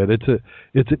get it. But it's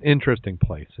an interesting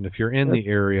place, and if you're in the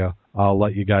area, I'll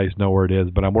let you guys know where it is.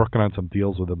 But I'm working on some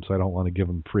deals with them, so I don't want to give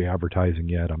them free advertising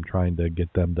yet. I'm trying to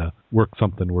get them to work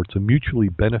something where it's a mutually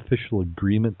beneficial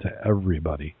agreement to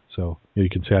everybody. So you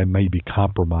can say I may be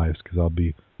compromised because I'll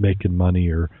be making money,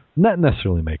 or not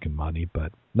necessarily making money,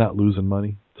 but not losing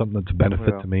money. Something that's a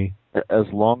benefit to me. As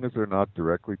long as they're not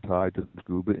directly tied to the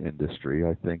scuba industry,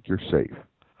 I think you're safe.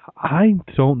 I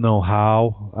don't know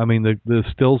how. I mean, the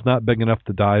still's not big enough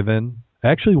to dive in.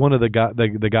 Actually, one of the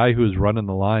guy who was running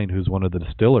the line, who's one of the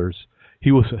distillers,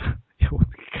 he was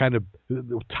kind of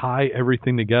tie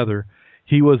everything together.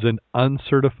 he was an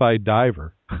uncertified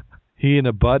diver. He and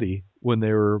a buddy, when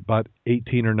they were about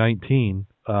 18 or 19,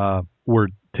 were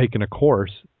taking a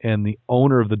course, and the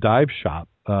owner of the dive shop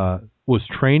was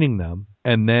training them,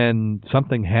 and then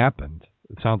something happened.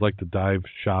 It sounds like the dive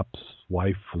shop's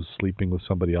wife was sleeping with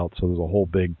somebody else, so there's a whole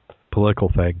big political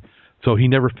thing. So he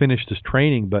never finished his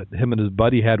training, but him and his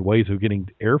buddy had ways of getting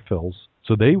air fills.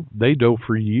 So they dove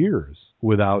for years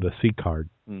without a C card.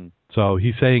 Mm. So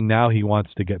he's saying now he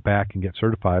wants to get back and get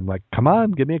certified. I'm like, come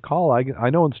on, give me a call. I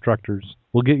know instructors.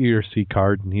 We'll get you your C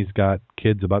card. And he's got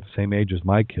kids about the same age as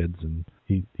my kids, and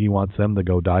he wants them to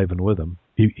go diving with him.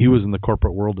 He was in the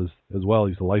corporate world as well.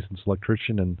 He's a licensed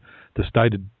electrician and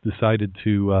decided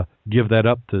to give that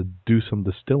up to do some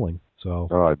distilling. So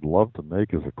I'd love to make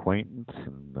his acquaintance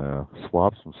and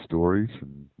swap some stories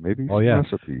and maybe some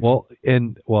recipes.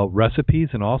 Well, recipes,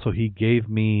 and also he gave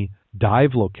me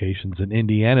dive locations in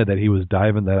Indiana that he was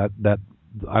diving that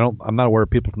I'm not aware of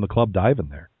people from the club diving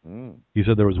there. Mm. He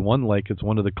said there was one lake, it's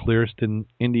one of the clearest in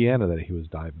Indiana that he was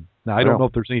diving. Now I don't know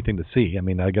if there's anything to see. I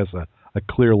mean, I guess a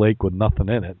clear lake with nothing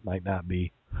in it might not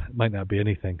be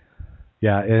anything.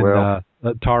 Yeah,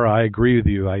 and Tara, I agree with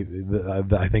you. I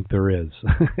think there is.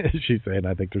 She's saying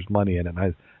I think there's money in it. And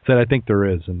I said I think there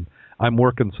is, and I'm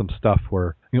working some stuff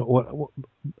where I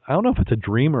don't know if it's a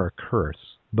dream or a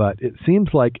curse, but it seems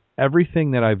like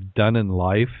everything that I've done in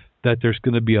life, that there's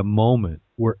going to be a moment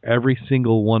where every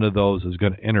single one of those is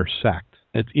going to intersect.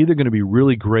 It's either going to be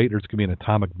really great or it's going to be an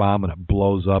atomic bomb and it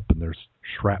blows up and there's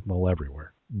shrapnel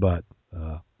everywhere. But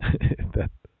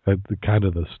that's kind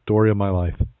of the story of my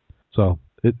life. So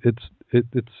it's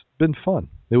been fun.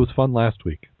 It was fun last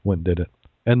week when did it,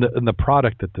 and the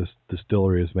product that this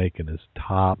distillery is making is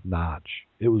top notch.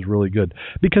 It was really good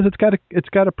because it's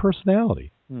got a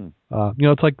personality.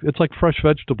 It's like fresh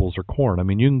vegetables or corn. I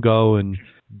mean, you can go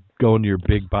into your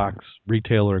big box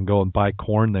retailer and go and buy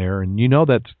corn there, and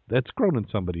that's grown in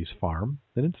somebody's farm,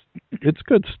 and it's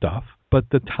good stuff. But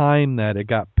the time that it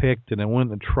got picked and it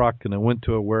went in a truck and it went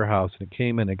to a warehouse and it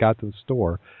came in and it got to the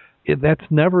store, that's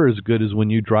never as good as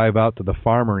when you drive out to the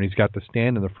farmer and he's got the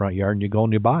stand in the front yard and you go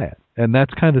and you buy it. And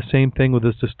that's kind of the same thing with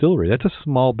this distillery. That's a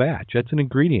small batch. That's an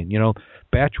ingredient.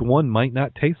 Batch 1 might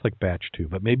not taste like batch 2,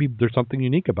 but maybe there's something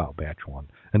unique about batch 1.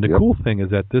 And the cool thing is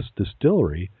that this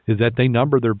distillery is that they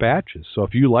number their batches. So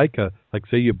if you like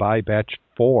say you buy batch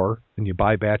 4 and you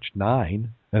buy batch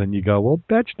 9, and then you go, well,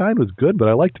 batch 9 was good, but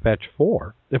I liked batch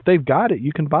 4. If they've got it,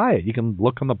 you can buy it. You can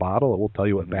look on the bottle. It will tell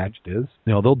you what batch it is.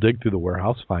 They'll dig through the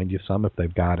warehouse, find you some if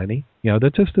they've got any.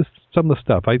 That's just some of the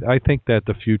stuff. I think that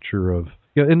the future of,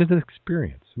 and it's an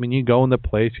experience. I mean, you go in the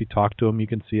place, you talk to them, you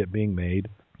can see it being made.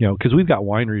 Because we've got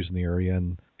wineries in the area,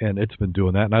 and it's been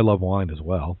doing that, and I love wine as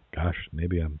well. Gosh, I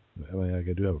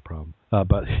do have a problem.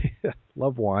 But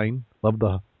love wine, love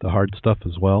the hard stuff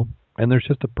as well. And there's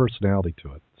just a personality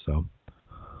to it, so...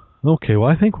 Okay, well,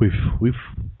 I think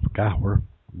we're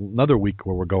another week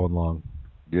where we're going long.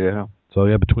 Yeah.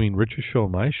 So between Rich's show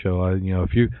and my show,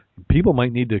 people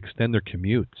might need to extend their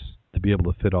commutes to be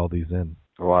able to fit all these in.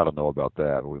 Well, I don't know about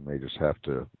that. We may just have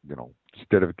to,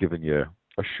 instead of giving you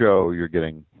a show, you're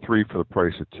getting 3 for the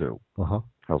price of 2.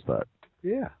 How's that?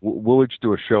 Yeah. We'll each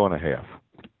do a show and a half.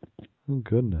 Oh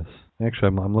goodness. Actually,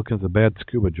 I'm looking at the bad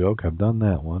scuba joke. I've done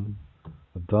that one.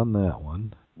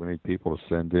 We need people to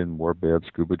send in more bad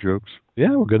scuba jokes.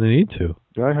 Yeah, we're going to need to.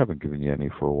 I haven't given you any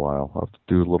for a while. I'll have to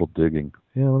do a little digging.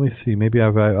 Yeah, let me see. Maybe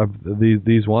I've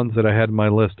these ones that I had in my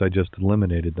list, I just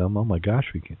eliminated them. Oh my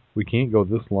gosh, we can't go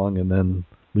this long and then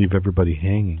leave everybody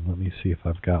hanging. Let me see if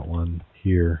I've got one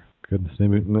here. Goodness,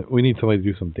 maybe we need somebody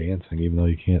to do some dancing, even though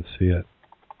you can't see it.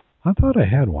 I thought I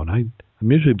had one. I'm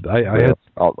usually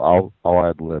I'll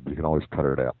ad lib. You can always cut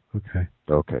it out.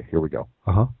 Okay. Here we go.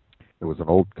 There was an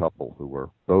old couple who were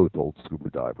both old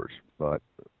scuba divers, but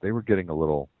they were getting a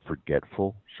little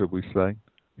forgetful, should we say.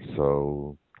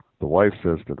 So the wife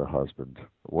says to the husband,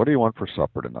 "What do you want for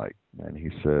supper tonight?" And he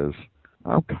says,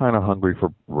 "I'm kind of hungry for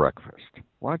breakfast.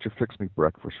 Why don't you fix me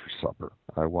breakfast for supper?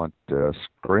 I want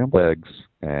scrambled eggs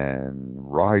and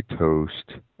rye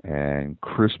toast and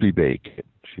crispy bacon."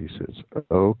 She says,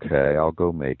 "Okay, I'll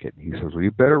go make it." He says, "Well, you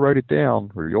better write it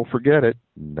down or you'll forget it."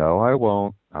 "No, I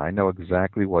won't. I know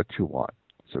exactly what you want."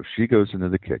 So she goes into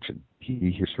the kitchen. He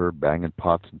hears her banging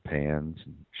pots and pans.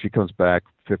 She comes back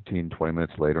 15, 20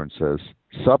 minutes later and says,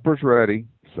 "Supper's ready."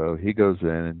 So he goes in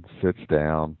and sits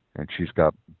down, and she's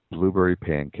got blueberry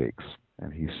pancakes.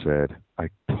 And he said, "I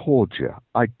told you,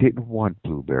 I didn't want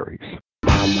blueberries."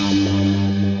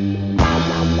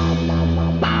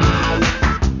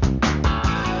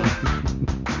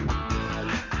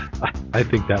 I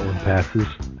think that one passes.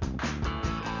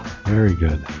 Very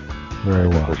good. Very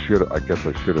well. I guess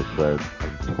I should have said, I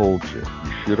told you.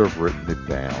 You should have written it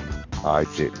down. I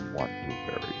didn't want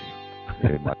blueberries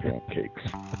in my pancakes.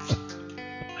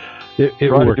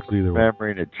 It works either way.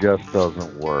 Remembering it just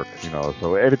doesn't work,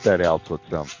 So edit that out so it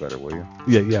sounds better, will you?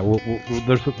 Yeah.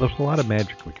 There's a lot of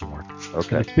magic we can work.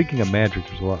 Okay. And speaking of magic,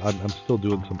 there's a lot. I'm still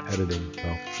doing some editing,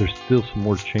 so there's still some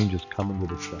more changes coming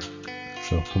to the show.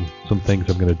 So some things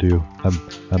I'm going to do.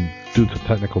 I'm doing some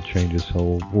technical changes,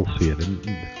 so we'll see it. And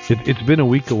it's been a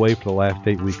week away for the last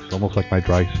 8 weeks, almost like my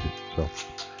dry suit. So.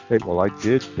 Hey, well, I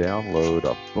did download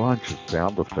a bunch of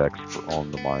sound effects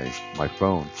on my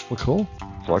phone. Well, cool.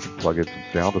 So I can plug in some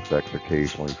sound effects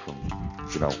occasionally from,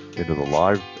 into the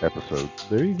live episode.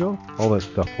 There you go. All that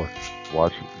stuff works.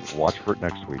 Watch for it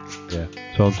next week. Yeah.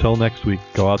 So until next week,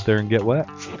 go out there and get wet.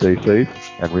 Stay safe.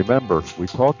 And remember, we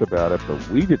talked about it, but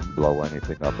we didn't blow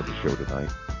anything up in the show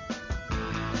tonight.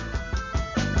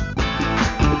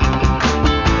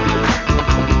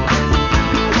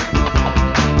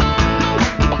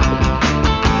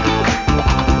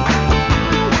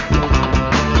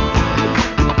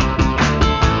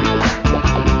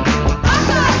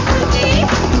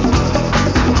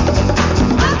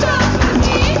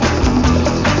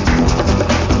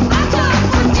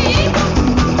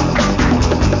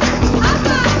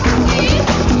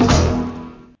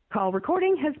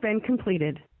 Recording has been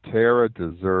completed. Tara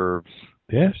deserves.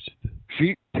 Yes.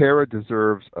 Tara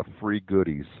deserves a free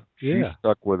goodies. Yeah. She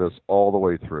stuck with us all the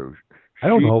way through. I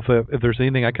don't know if there's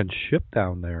anything I can ship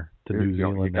down there to New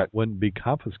Zealand that wouldn't be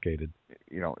confiscated.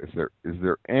 Is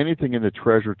there anything in the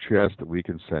treasure chest that we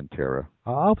can send Tara?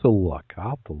 I'll have to look.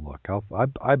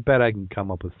 I bet I can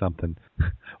come up with something.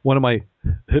 One of my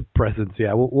presents.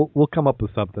 Yeah, we'll come up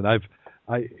with something.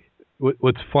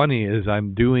 What's funny is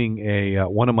I'm doing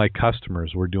one of my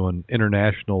customers. We're doing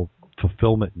international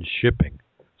fulfillment and shipping.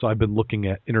 So I've been looking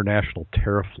at international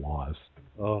tariff laws.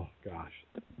 Oh gosh.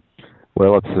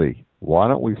 Well, let's see. Why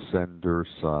don't we send her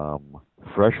some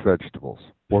fresh vegetables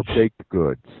or baked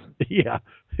goods? Yeah.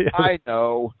 I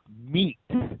know. Meat.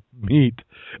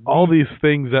 All these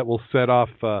things that will set off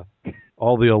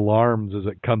all the alarms as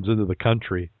it comes into the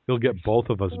country. You'll get both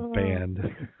of us banned.